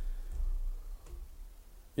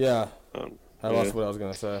yeah. I lost what I was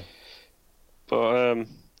gonna say. But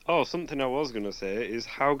something I was gonna say is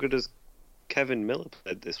how good has Kevin Miller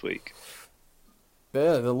played this week?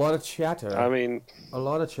 Yeah, there's a lot of chatter. I mean, a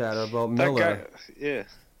lot of chatter about Miller.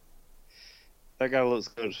 That guy looks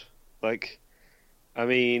good. Like, I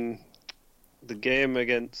mean, the game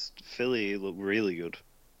against Philly looked really good.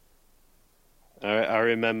 I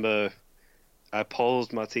remember I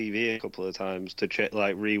paused my TV a couple of times to check,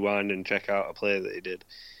 like, rewind and check out a play that he did,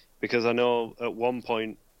 because I know at one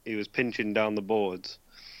point he was pinching down the boards,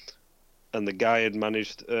 and the guy had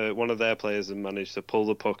managed, one of their players had managed to pull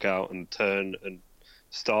the puck out and turn and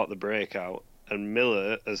start the breakout, and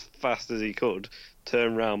Miller, as fast as he could,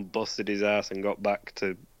 turned around, busted his ass, and got back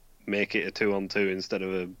to make it a 2-on-2 instead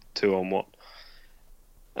of a 2-on-1.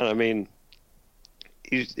 And I mean,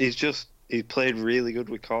 He's played really good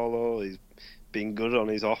with Carlo. He's been good on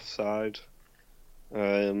his offside.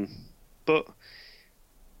 But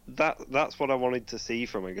that's what I wanted to see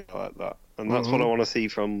from a guy like that. And that's what I want to see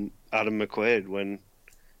from Adam McQuaid.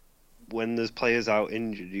 When there's players out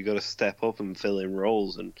injured, you got to step up and fill in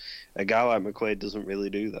roles. And a guy like McQuaid doesn't really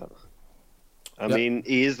do that. I mean,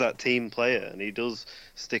 he is that team player, and he does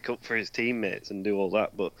stick up for his teammates and do all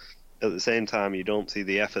that. But at the same time, you don't see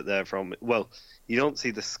the effort there from... Well, you don't see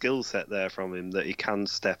the skill set there from him that he can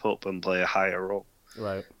step up and play a higher role.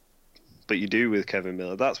 Right. But you do with Kevin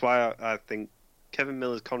Miller. That's why I think Kevin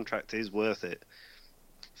Miller's contract is worth it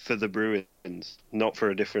for the Bruins, not for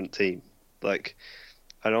a different team. Like,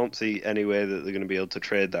 I don't see any way that they're going to be able to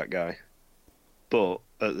trade that guy. But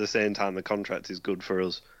at the same time, the contract is good for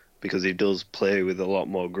us because he does play with a lot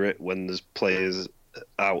more grit when there's players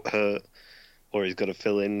out hurt or he's got to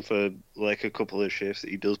fill in for like a couple of shifts.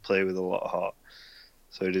 He does play with a lot of heart.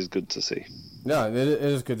 So it is good to see. Yeah, it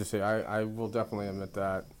is good to see. I will definitely admit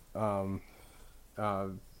that.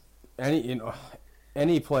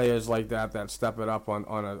 Any players like that step it up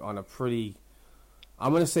on a pretty,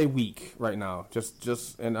 I'm gonna say weak right now.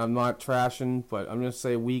 Just and I'm not trashing, but I'm gonna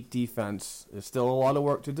say weak defense. There's still a lot of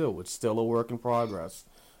work to do. It's still a work in progress,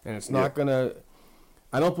 and it's not gonna.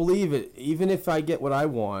 I don't believe it. Even if I get what I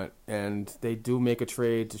want, and they do make a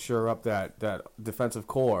trade to shore up that defensive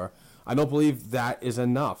core, I don't believe that is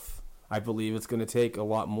enough. I believe it's going to take a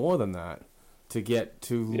lot more than that to get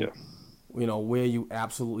to, where you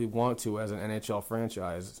absolutely want to as an NHL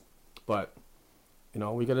franchise. But,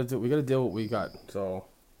 we got to deal what we got. So,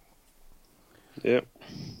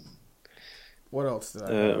 what else did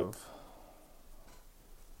I have?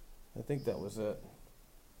 I think that was it.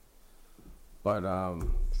 But how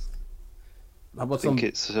about I think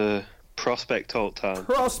it's prospect talk time.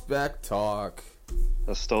 Prospect talk.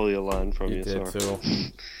 I stole your line from you. You did too.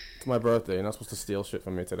 It's my birthday. You're not supposed to steal shit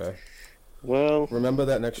from me today. Well, remember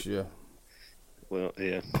that next year. Well,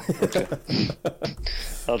 yeah. Okay.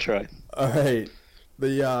 I'll try. All right.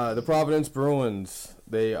 The Providence Bruins.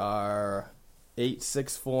 They are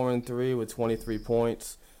 8-6-4-3 with 23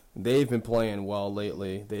 points. They've been playing well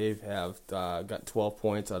lately. They have got 12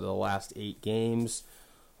 points out of the last 8 games,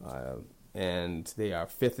 and they are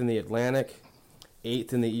 5th in the Atlantic,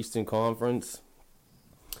 8th in the Eastern Conference.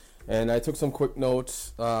 And I took some quick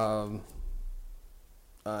notes. In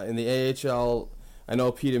the AHL, I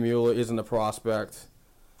know Peter Mueller isn't a prospect,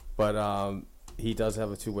 but he does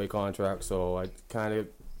have a 2-way contract, so I kind of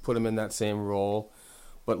put him in that same role.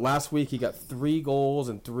 But last week he got 3 goals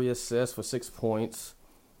and 3 assists for 6 points.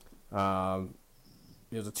 It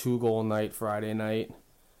was a 2-goal night Friday night,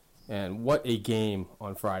 and what a game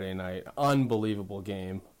on Friday night! Unbelievable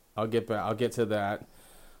game. I'll get to that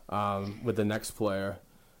with the next player.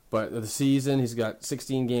 But the season, he's got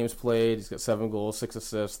 16 games played. He's got 7 goals, 6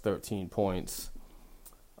 assists, 13 points.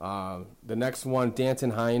 The next one,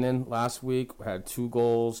 Danton Heinen, last week had 2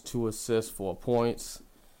 goals, 2 assists, 4 points,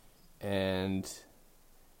 and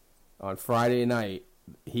on Friday night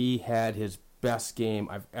he had his best game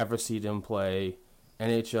I've ever seen him play,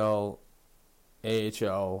 NHL,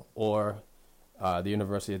 AHL, or the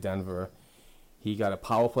University of Denver. He got a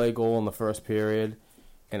power play goal in the first period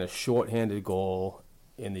and a shorthanded goal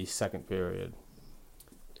in the second period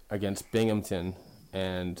against Binghamton,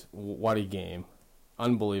 and what a game.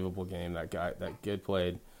 Unbelievable game that kid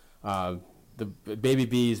played. The Baby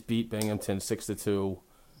Bees beat Binghamton 6-2,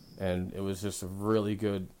 and it was just a really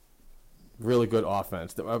good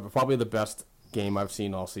offense. Probably the best game I've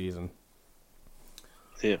seen all season.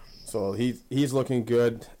 Yeah. So he's looking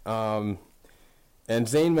good. And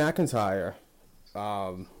Zane McIntyre,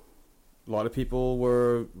 a lot of people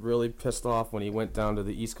were really pissed off when he went down to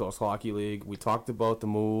the East Coast Hockey League. We talked about the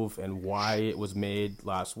move and why it was made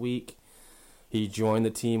last week. He joined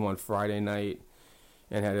the team on Friday night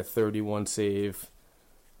and had a 31 save,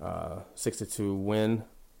 6-2 win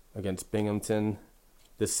against Binghamton.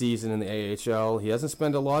 This season in the AHL, he hasn't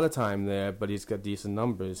spent a lot of time there, but he's got decent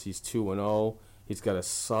numbers. He's 2-0. He's got a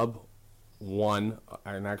sub-1,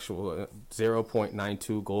 an actual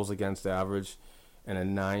 0.92 goals against average, and a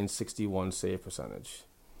 .961 save percentage.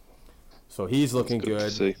 So he's looking good.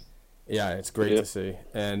 To see. Yeah, it's great to see.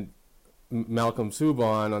 And Malcolm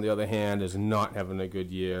Subban, on the other hand, is not having a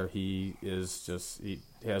good year. He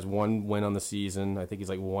has 1 win on the season. I think he's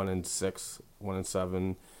like 1-6,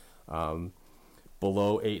 1-7.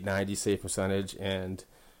 Below 890 save percentage and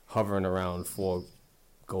hovering around 4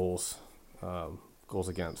 goals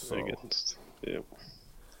against. So. Yeah,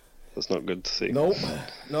 that's not good to see. Nope,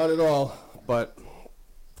 not at all. But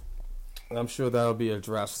I'm sure that'll be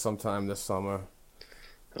addressed sometime this summer.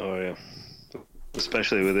 Oh yeah,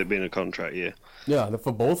 especially with it being a contract year. Yeah,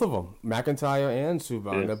 for both of them, McIntyre and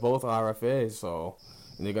Subban, Yeah. they're both RFAs, so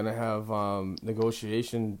they're gonna have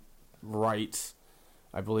negotiation rights.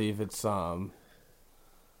 I believe it's Do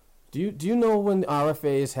you know when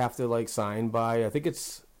RFAs have to like sign by? I think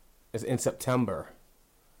it's in September.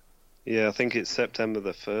 Yeah, I think it's September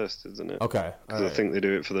the 1st, isn't it? Okay, Because I think they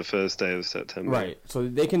do it for the first day of September. right. So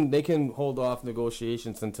they can hold off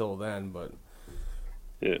negotiations until then, but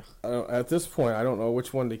Yeah. at this point, I don't know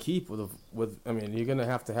which one to keep with. I mean, you're gonna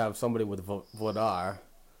have to have somebody with Vladar.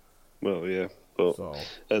 Well, yeah. But So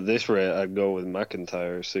at this rate, I'd go with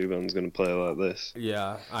McIntyre if Subban's going to play like this.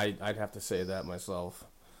 yeah, I'd have to say that myself.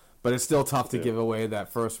 But it's still tough to give away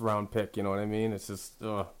that first round pick. You know what I mean? It's just.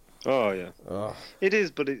 Oh yeah, it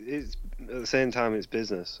is, but it's at the same time it's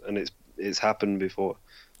business, and it's happened before.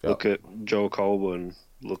 Yep. Look at Joe Colburn.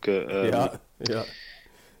 Look at Yeah.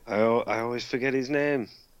 I always forget his name.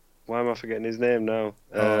 Why am I forgetting his name now?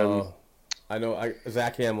 I know.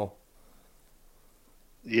 Zach Hamill.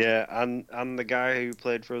 Yeah, and the guy who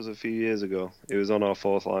played for us a few years ago. He was on our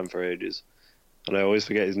fourth line for ages, and I always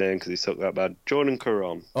forget his name because he sucked that bad. Jordan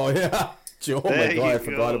Caron. Oh yeah, Joe. Oh my God, I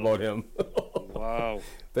forgot about him. Wow.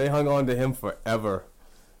 They hung on to him forever.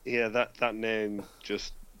 Yeah, that name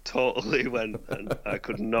just totally went, and I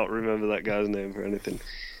could not remember that guy's name for anything.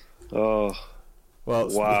 Oh, well,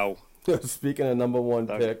 wow. Speaking of number one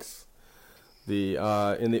picks, the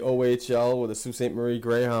in the OHL with the Sault Ste. Marie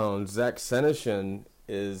Greyhounds, Zach Senyshyn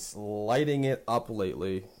is lighting it up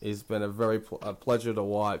lately. He's been a pleasure to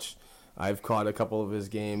watch. I've caught a couple of his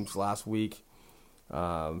games last week,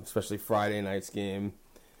 especially Friday night's game.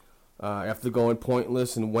 After going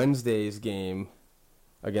pointless in Wednesday's game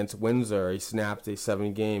against Windsor, he snapped a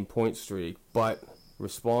 7-game point streak, but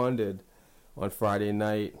responded on Friday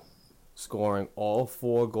night, scoring all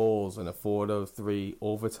 4 goals in a 4-3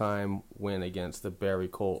 overtime win against the Barrie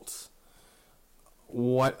Colts.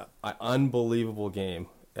 What an unbelievable game.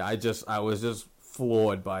 I was just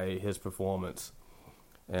floored by his performance.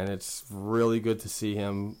 And it's really good to see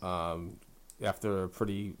him after a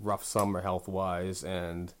pretty rough summer health-wise,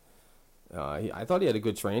 and I thought he had a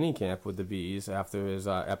good training camp with the Bees after his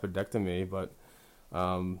appendectomy, but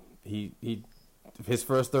his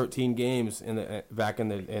first 13 games back in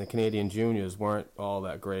the Canadian juniors weren't all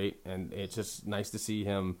that great, and it's just nice to see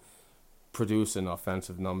him produce in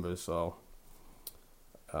offensive numbers. So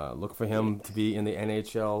look for him to be in the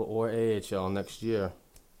NHL or AHL next year.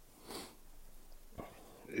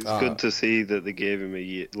 It's good to see that they gave him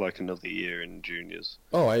another year in juniors.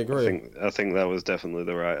 Oh, I agree. I think that was definitely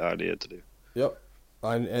the right idea to do. Yep,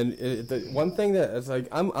 the one thing that is like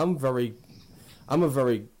I'm a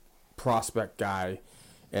very prospect guy,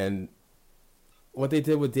 and what they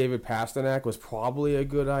did with David Pastrnak was probably a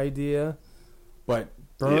good idea, but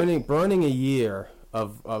burning a year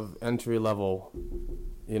of entry level,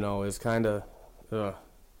 is kind of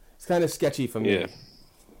sketchy for me. Yeah.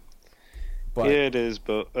 But, yeah, it is,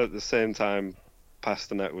 but at the same time,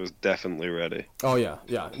 Pastrnak was definitely ready. Oh yeah,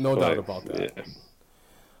 no doubt about that. Yeah.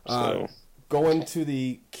 So. Going to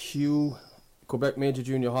the Quebec Major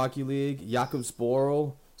Junior Hockey League, Jakob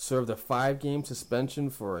Sporl served a 5-game suspension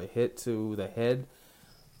for a hit to the head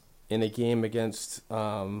in a game against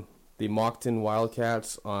the Moncton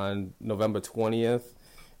Wildcats on November 20th,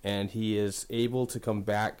 and he is able to come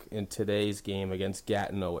back in today's game against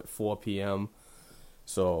Gatineau at 4 p.m.,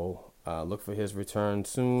 so look for his return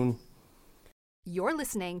soon. You're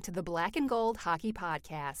listening to the Black and Gold Hockey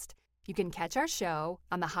Podcast. You can catch our show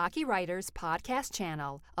on the Hockey Writers Podcast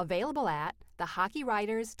channel, available at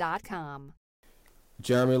thehockeywriters.com.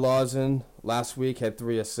 Jeremy Lawson last week had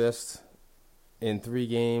 3 assists in 3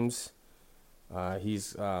 games.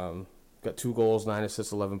 He's got 2 goals, 9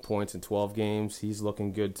 assists, 11 points in 12 games. He's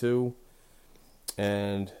looking good too.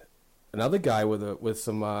 And another guy with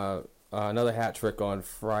some another hat trick on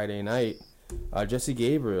Friday night, Jesse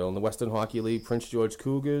Gabriel in the Western Hockey League Prince George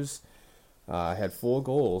Cougars had 4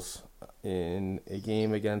 goals in a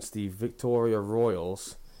game against the Victoria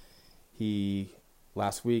Royals.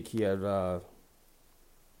 Last week he had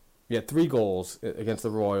 3 goals against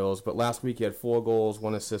the Royals, but last week he had 4 goals,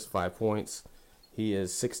 1 assist, 5 points. He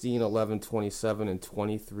is 16, 11, 27, and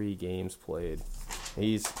 23 games played.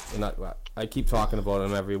 I keep talking about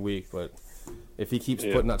him every week, but if he keeps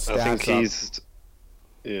putting that stats up,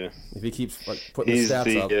 if he keeps putting the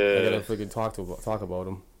stats up, I gotta freaking talk about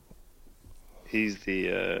him. He's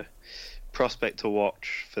the prospect to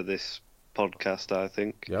watch for this podcast, I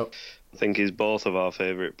think. Yep. I think he's both of our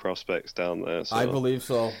favourite prospects down there. So. I believe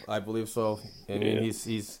so. I mean,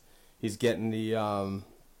 he's getting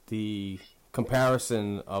the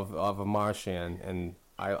comparison of a Marchand, and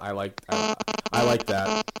I I like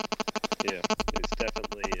that. Yeah, it's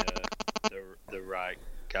definitely the right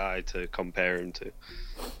guy to compare him to.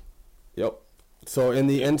 Yep. So in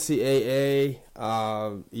the NCAA,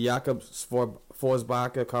 Jakob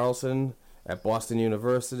Forsbacher Carlson at Boston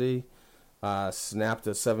University snapped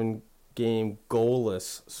a 7-game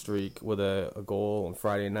goalless streak with a goal on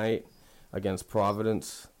Friday night against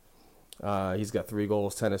Providence. He's got 3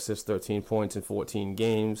 goals, 10 assists, 13 points in 14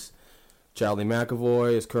 games. Charlie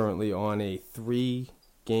McAvoy is currently on a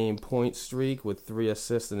 3-game point streak with 3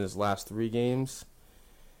 assists in his last 3 games.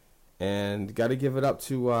 And got to give it up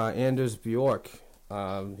to Anders Bjork.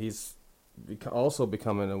 He's also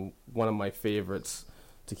becoming one of my favorites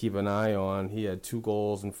to keep an eye on. He had 2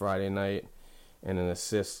 goals on Friday night and an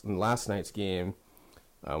assist in last night's game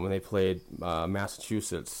when they played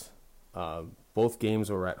Massachusetts. Both games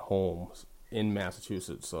were at home in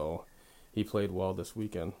Massachusetts, so he played well this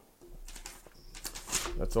weekend.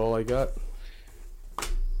 That's all I got.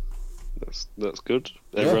 That's good.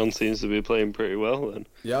 Everyone seems to be playing pretty well then.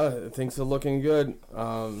 Yeah, things are looking good.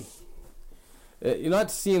 You're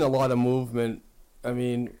not seeing a lot of movement. I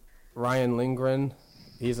mean, Ryan Lindgren,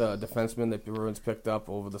 he's a defenseman that the Bruins picked up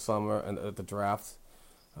over the summer and at the draft.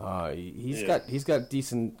 He's got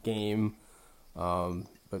decent game,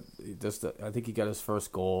 but I think he got his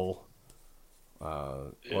first goal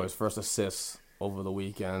or his first assist over the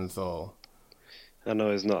weekend. So I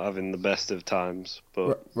know he's not having the best of times,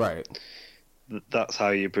 but right. That's how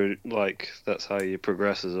you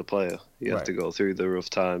progress as a player. You have to go through the rough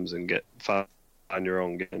times and find your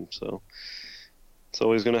own game. So it's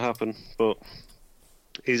always going to happen. But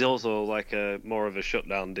he's also like more of a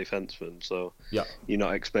shutdown defenseman. So you're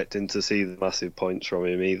not expecting to see the massive points from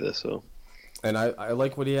him either. So, and I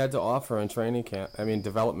like what he had to offer in training camp. I mean,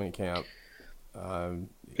 development camp.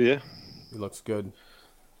 He looks good.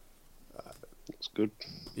 It's good.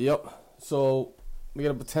 Yep. So we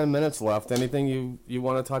got about 10 minutes left. Anything you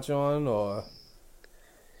want to touch on, or?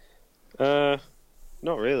 Not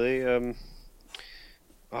really.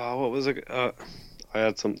 What was it? I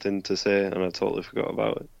had something to say and I totally forgot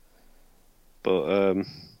about it. But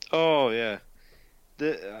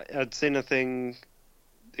I'd seen a thing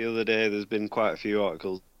the other day. There's been quite a few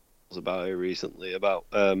articles about it recently about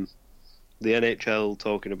the NHL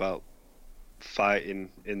talking about fighting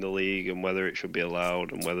in the league and whether it should be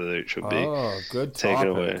allowed and whether it should be taken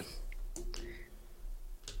away.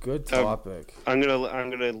 Good topic. I'm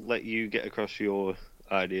gonna let you get across your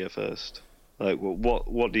idea first. Like,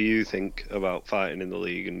 what do you think about fighting in the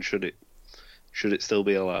league, and should it still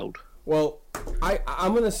be allowed? Well,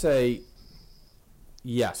 I'm gonna say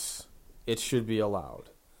yes, it should be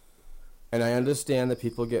allowed, and I understand that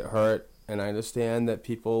people get hurt. And I understand that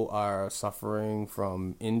people are suffering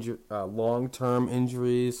from long-term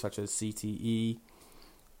injuries such as CTE,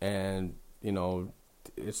 and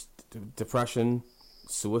it's depression,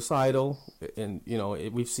 suicidal, and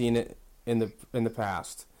we've seen it in the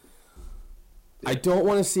past. I don't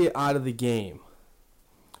want to see it out of the game,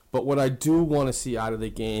 but what I do want to see out of the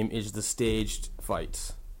game is the staged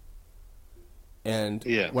fights. And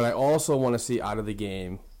what I also want to see out of the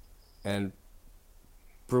game, and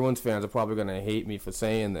Bruins fans are probably going to hate me for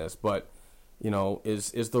saying this, but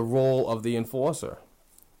is the role of the enforcer.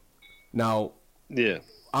 Now,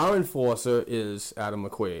 our enforcer is Adam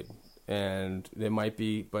McQuaid, and there might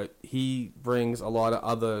be, but he brings a lot of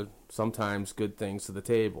other sometimes good things to the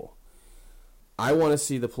table. I want to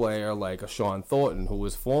see the player like a Sean Thornton, who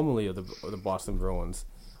was formerly of the Boston Bruins.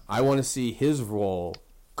 I want to see his role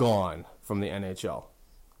gone from the NHL.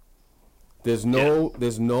 There's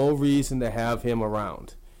no reason to have him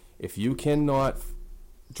around. If you cannot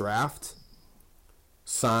draft,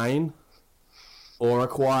 sign, or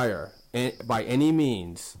acquire by any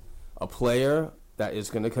means a player that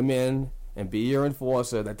is going to come in and be your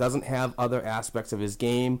enforcer that doesn't have other aspects of his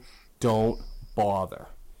game, don't bother.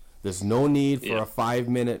 There's no need for a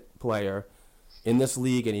 5-minute player in this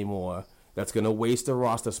league anymore that's going to waste a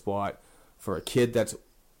roster spot for a kid that's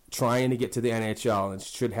trying to get to the NHL and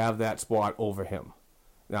should have that spot over him.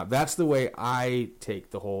 Now, that's the way I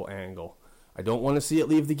take the whole angle. I don't want to see it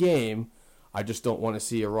leave the game. I just don't want to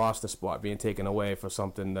see a roster spot being taken away for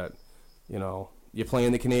something that, you're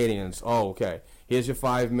playing the Canadians. Oh, okay. Here's your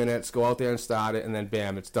 5 minutes. Go out there and start it, and then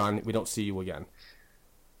bam, it's done. We don't see you again.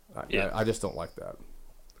 I just don't like that.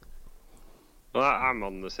 Well, I'm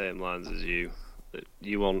on the same lines as you.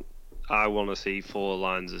 I want to see 4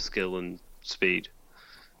 lines of skill and speed.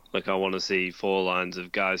 Like, I want to see 4 lines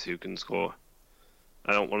of guys who can score.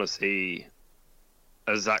 I don't want to see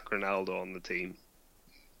a Zach Ronaldo on the team.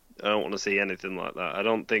 I don't want to see anything like that.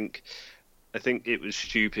 I think it was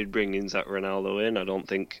stupid bringing Zach Ronaldo in. I don't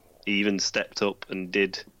think he even stepped up and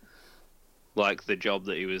did like the job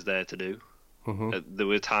that he was there to do. There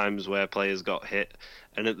were times where players got hit,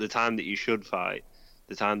 and at the time that you should fight,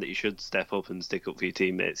 the time that you should step up and stick up for your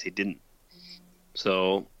teammates, he didn't.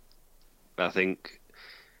 So I think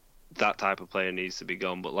that type of player needs to be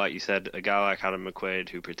gone. But like you said, a guy like Adam McQuaid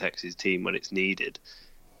who protects his team when it's needed,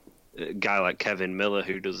 a guy like Kevin Miller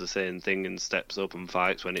who does the same thing and steps up and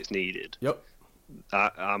fights when it's needed. Yep.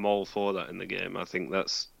 I'm all for that in the game. I think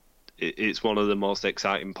it's one of the most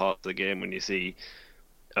exciting parts of the game when you see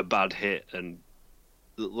a bad hit, and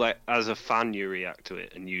like as a fan you react to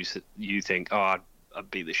it and you think, oh, I'd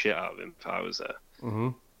beat the shit out of him if I was there.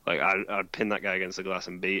 Like I'd pin that guy against the glass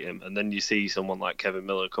and beat him. And then you see someone like Kevin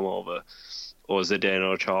Miller come over, or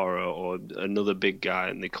Zdeno Chara, or another big guy,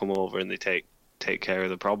 and they come over and they take care of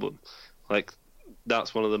the problem. Like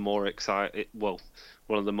that's one of the more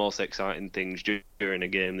one of the most exciting things during a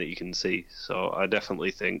game that you can see. So I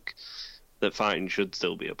definitely think that fighting should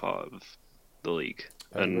still be a part of the league.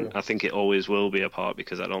 And I think it always will be a part,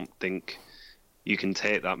 because I don't think you can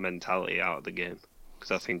take that mentality out of the game.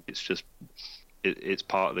 Because I think it's just it's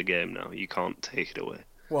part of the game now. You can't take it away.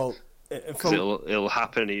 Well, because it'll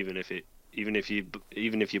happen even if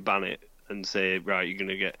you ban it and say, right, you're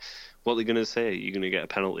gonna get what they're gonna say. You're gonna get a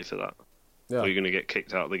penalty for that. Yeah. Or you're gonna get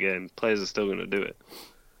kicked out of the game. Players are still gonna do it.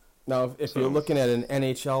 Now, if you're looking at an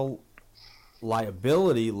NHL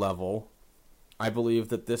liability level, I believe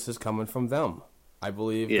that this is coming from them. I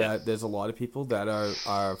believe that there's a lot of people that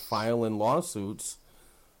are filing lawsuits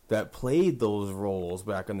that played those roles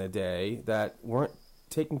back in the day that weren't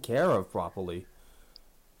taken care of properly.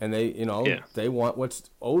 And they, they want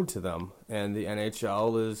what's owed to them. And the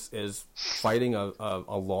NHL is fighting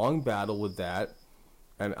a long battle with that.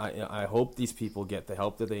 And I hope these people get the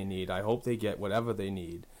help that they need. I hope they get whatever they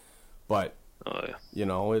need. But,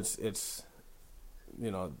 it's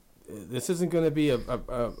this isn't going to be a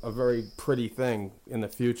very pretty thing in the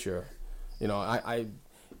future.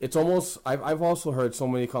 It's almost, I've also heard so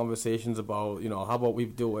many conversations about, how about we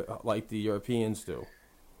do it like the Europeans do?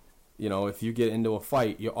 If you get into a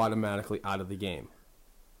fight, you're automatically out of the game.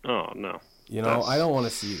 Oh, no. I don't want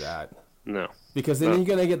to see that. No. Because then you're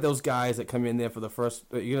going to get those guys that come in there for the first,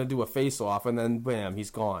 you're going to do a face-off, and then, bam, he's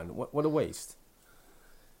gone. What a waste.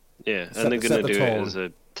 Yeah, and they're going to do it as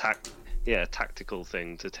a tactical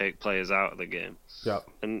thing to take players out of the game. Yep.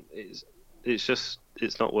 And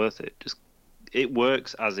it's not worth it. It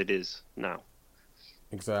works as it is now.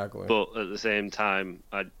 Exactly. But at the same time,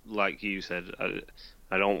 like you said,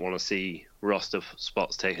 I don't want to see roster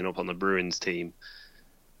spots taken up on the Bruins team.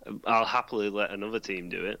 I'll happily let another team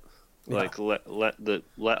do it. Yeah. Like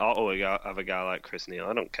let Ottawa have a guy like Chris Neil.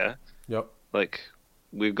 I don't care. Yep. Like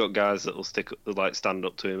we've got guys that will stand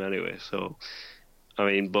up to him anyway. So I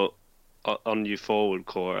mean, but on your forward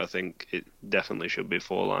core, I think it definitely should be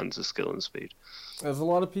 4 lines of skill and speed. There's a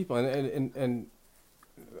lot of people, and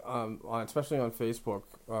especially on Facebook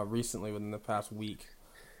recently within the past week,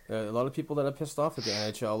 a lot of people that are pissed off at the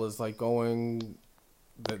NHL is like going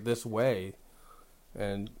this way,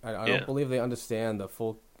 and I don't believe they understand the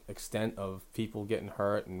full extent of people getting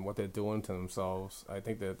hurt and what they're doing to themselves. I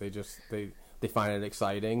think that they find it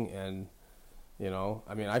exciting, and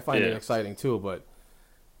I mean, I find it exciting too, but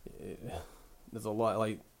there's a lot.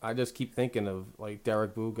 Like I just keep thinking of like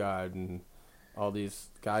Derek Bugard and all these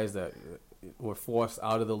guys that were forced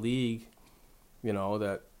out of the league.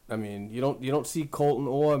 That I mean, you don't see Colton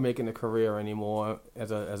Orr making a career anymore as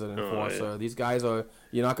an enforcer. Oh, yeah. These guys you're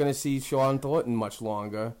not going to see Sean Thornton much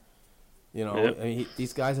longer. I mean,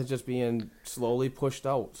 these guys are just being slowly pushed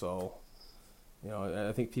out. So,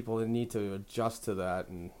 I think people need to adjust to that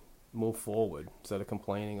and move forward instead of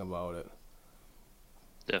complaining about it.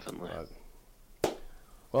 Definitely.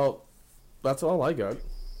 Well, that's all I got.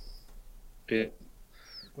 Yeah.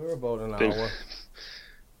 We're about an hour.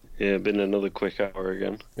 Yeah, been another quick hour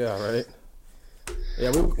again. Yeah, right.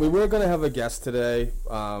 Yeah, we were going to have a guest today.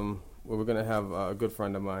 We were going to have a good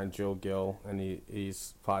friend of mine, Joe Gill, and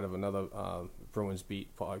he's part of another Bruins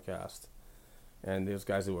Beat podcast. And those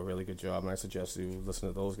guys do a really good job, and I suggest you listen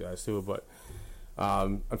to those guys too. But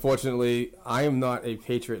unfortunately, I am not a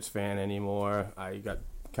Patriots fan anymore. I got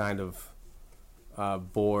kind of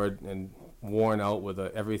bored and worn out with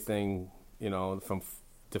everything, from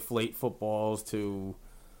deflate footballs to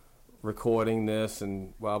recording this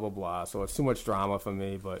and blah, blah, blah. So it's too much drama for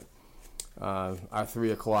me, but our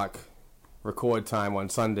 3 o'clock record time on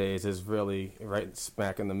Sundays is really right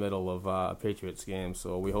smack in the middle of a Patriots game,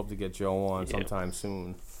 so we hope to get Joe on sometime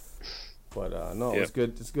soon. But it's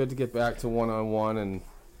good. It's good to get back to one-on-one, and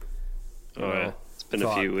in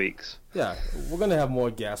a few weeks. Yeah, we're gonna have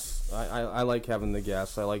more guests. I like having the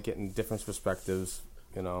guests. I like getting different perspectives.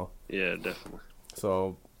 Yeah, definitely.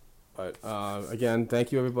 So, but again,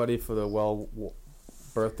 thank you everybody for the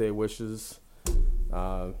birthday wishes.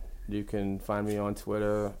 You can find me on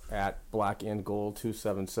Twitter at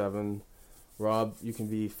blackandgold277. Rob, you can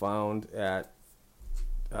be found at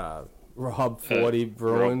Rob40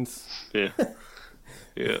 Bruins. Yeah.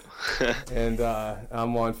 Yeah. And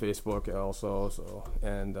I'm on Facebook also. So,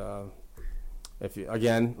 and if you,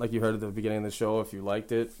 again, like you heard at the beginning of the show, if you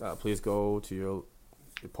liked it, please go to your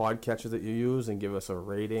podcatcher that you use and give us a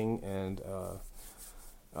rating and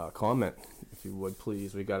comment, if you would,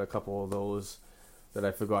 please. We got a couple of those that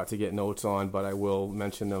I forgot to get notes on, but I will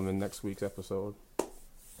mention them in next week's episode.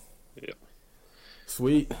 Yeah.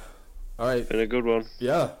 Sweet. All right. Been a good one.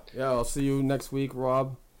 Yeah. I'll see you next week,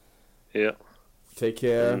 Rob. Yeah. Take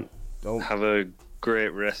care. Don't have a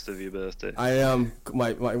great rest of your birthday. I am.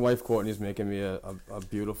 My wife Courtney's making me a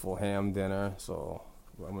beautiful ham dinner, so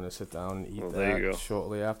I'm gonna sit down and eat that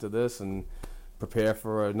shortly after this and prepare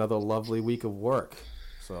for another lovely week of work.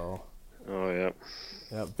 So. Oh yeah.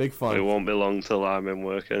 Yeah, big fun. It won't be long till I'm in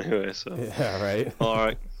work anyway. So. Yeah. Right. All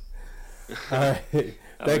right. All right.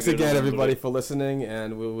 Thanks again, everybody, for listening,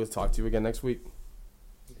 and we will talk to you again next week.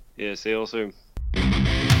 Yeah. See you all soon.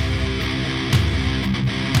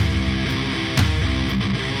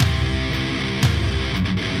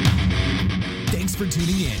 Thanks for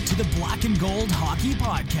tuning in to the Black and Gold Hockey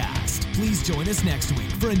Podcast. Please join us next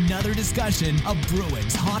week for another discussion of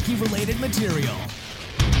Bruins hockey-related material.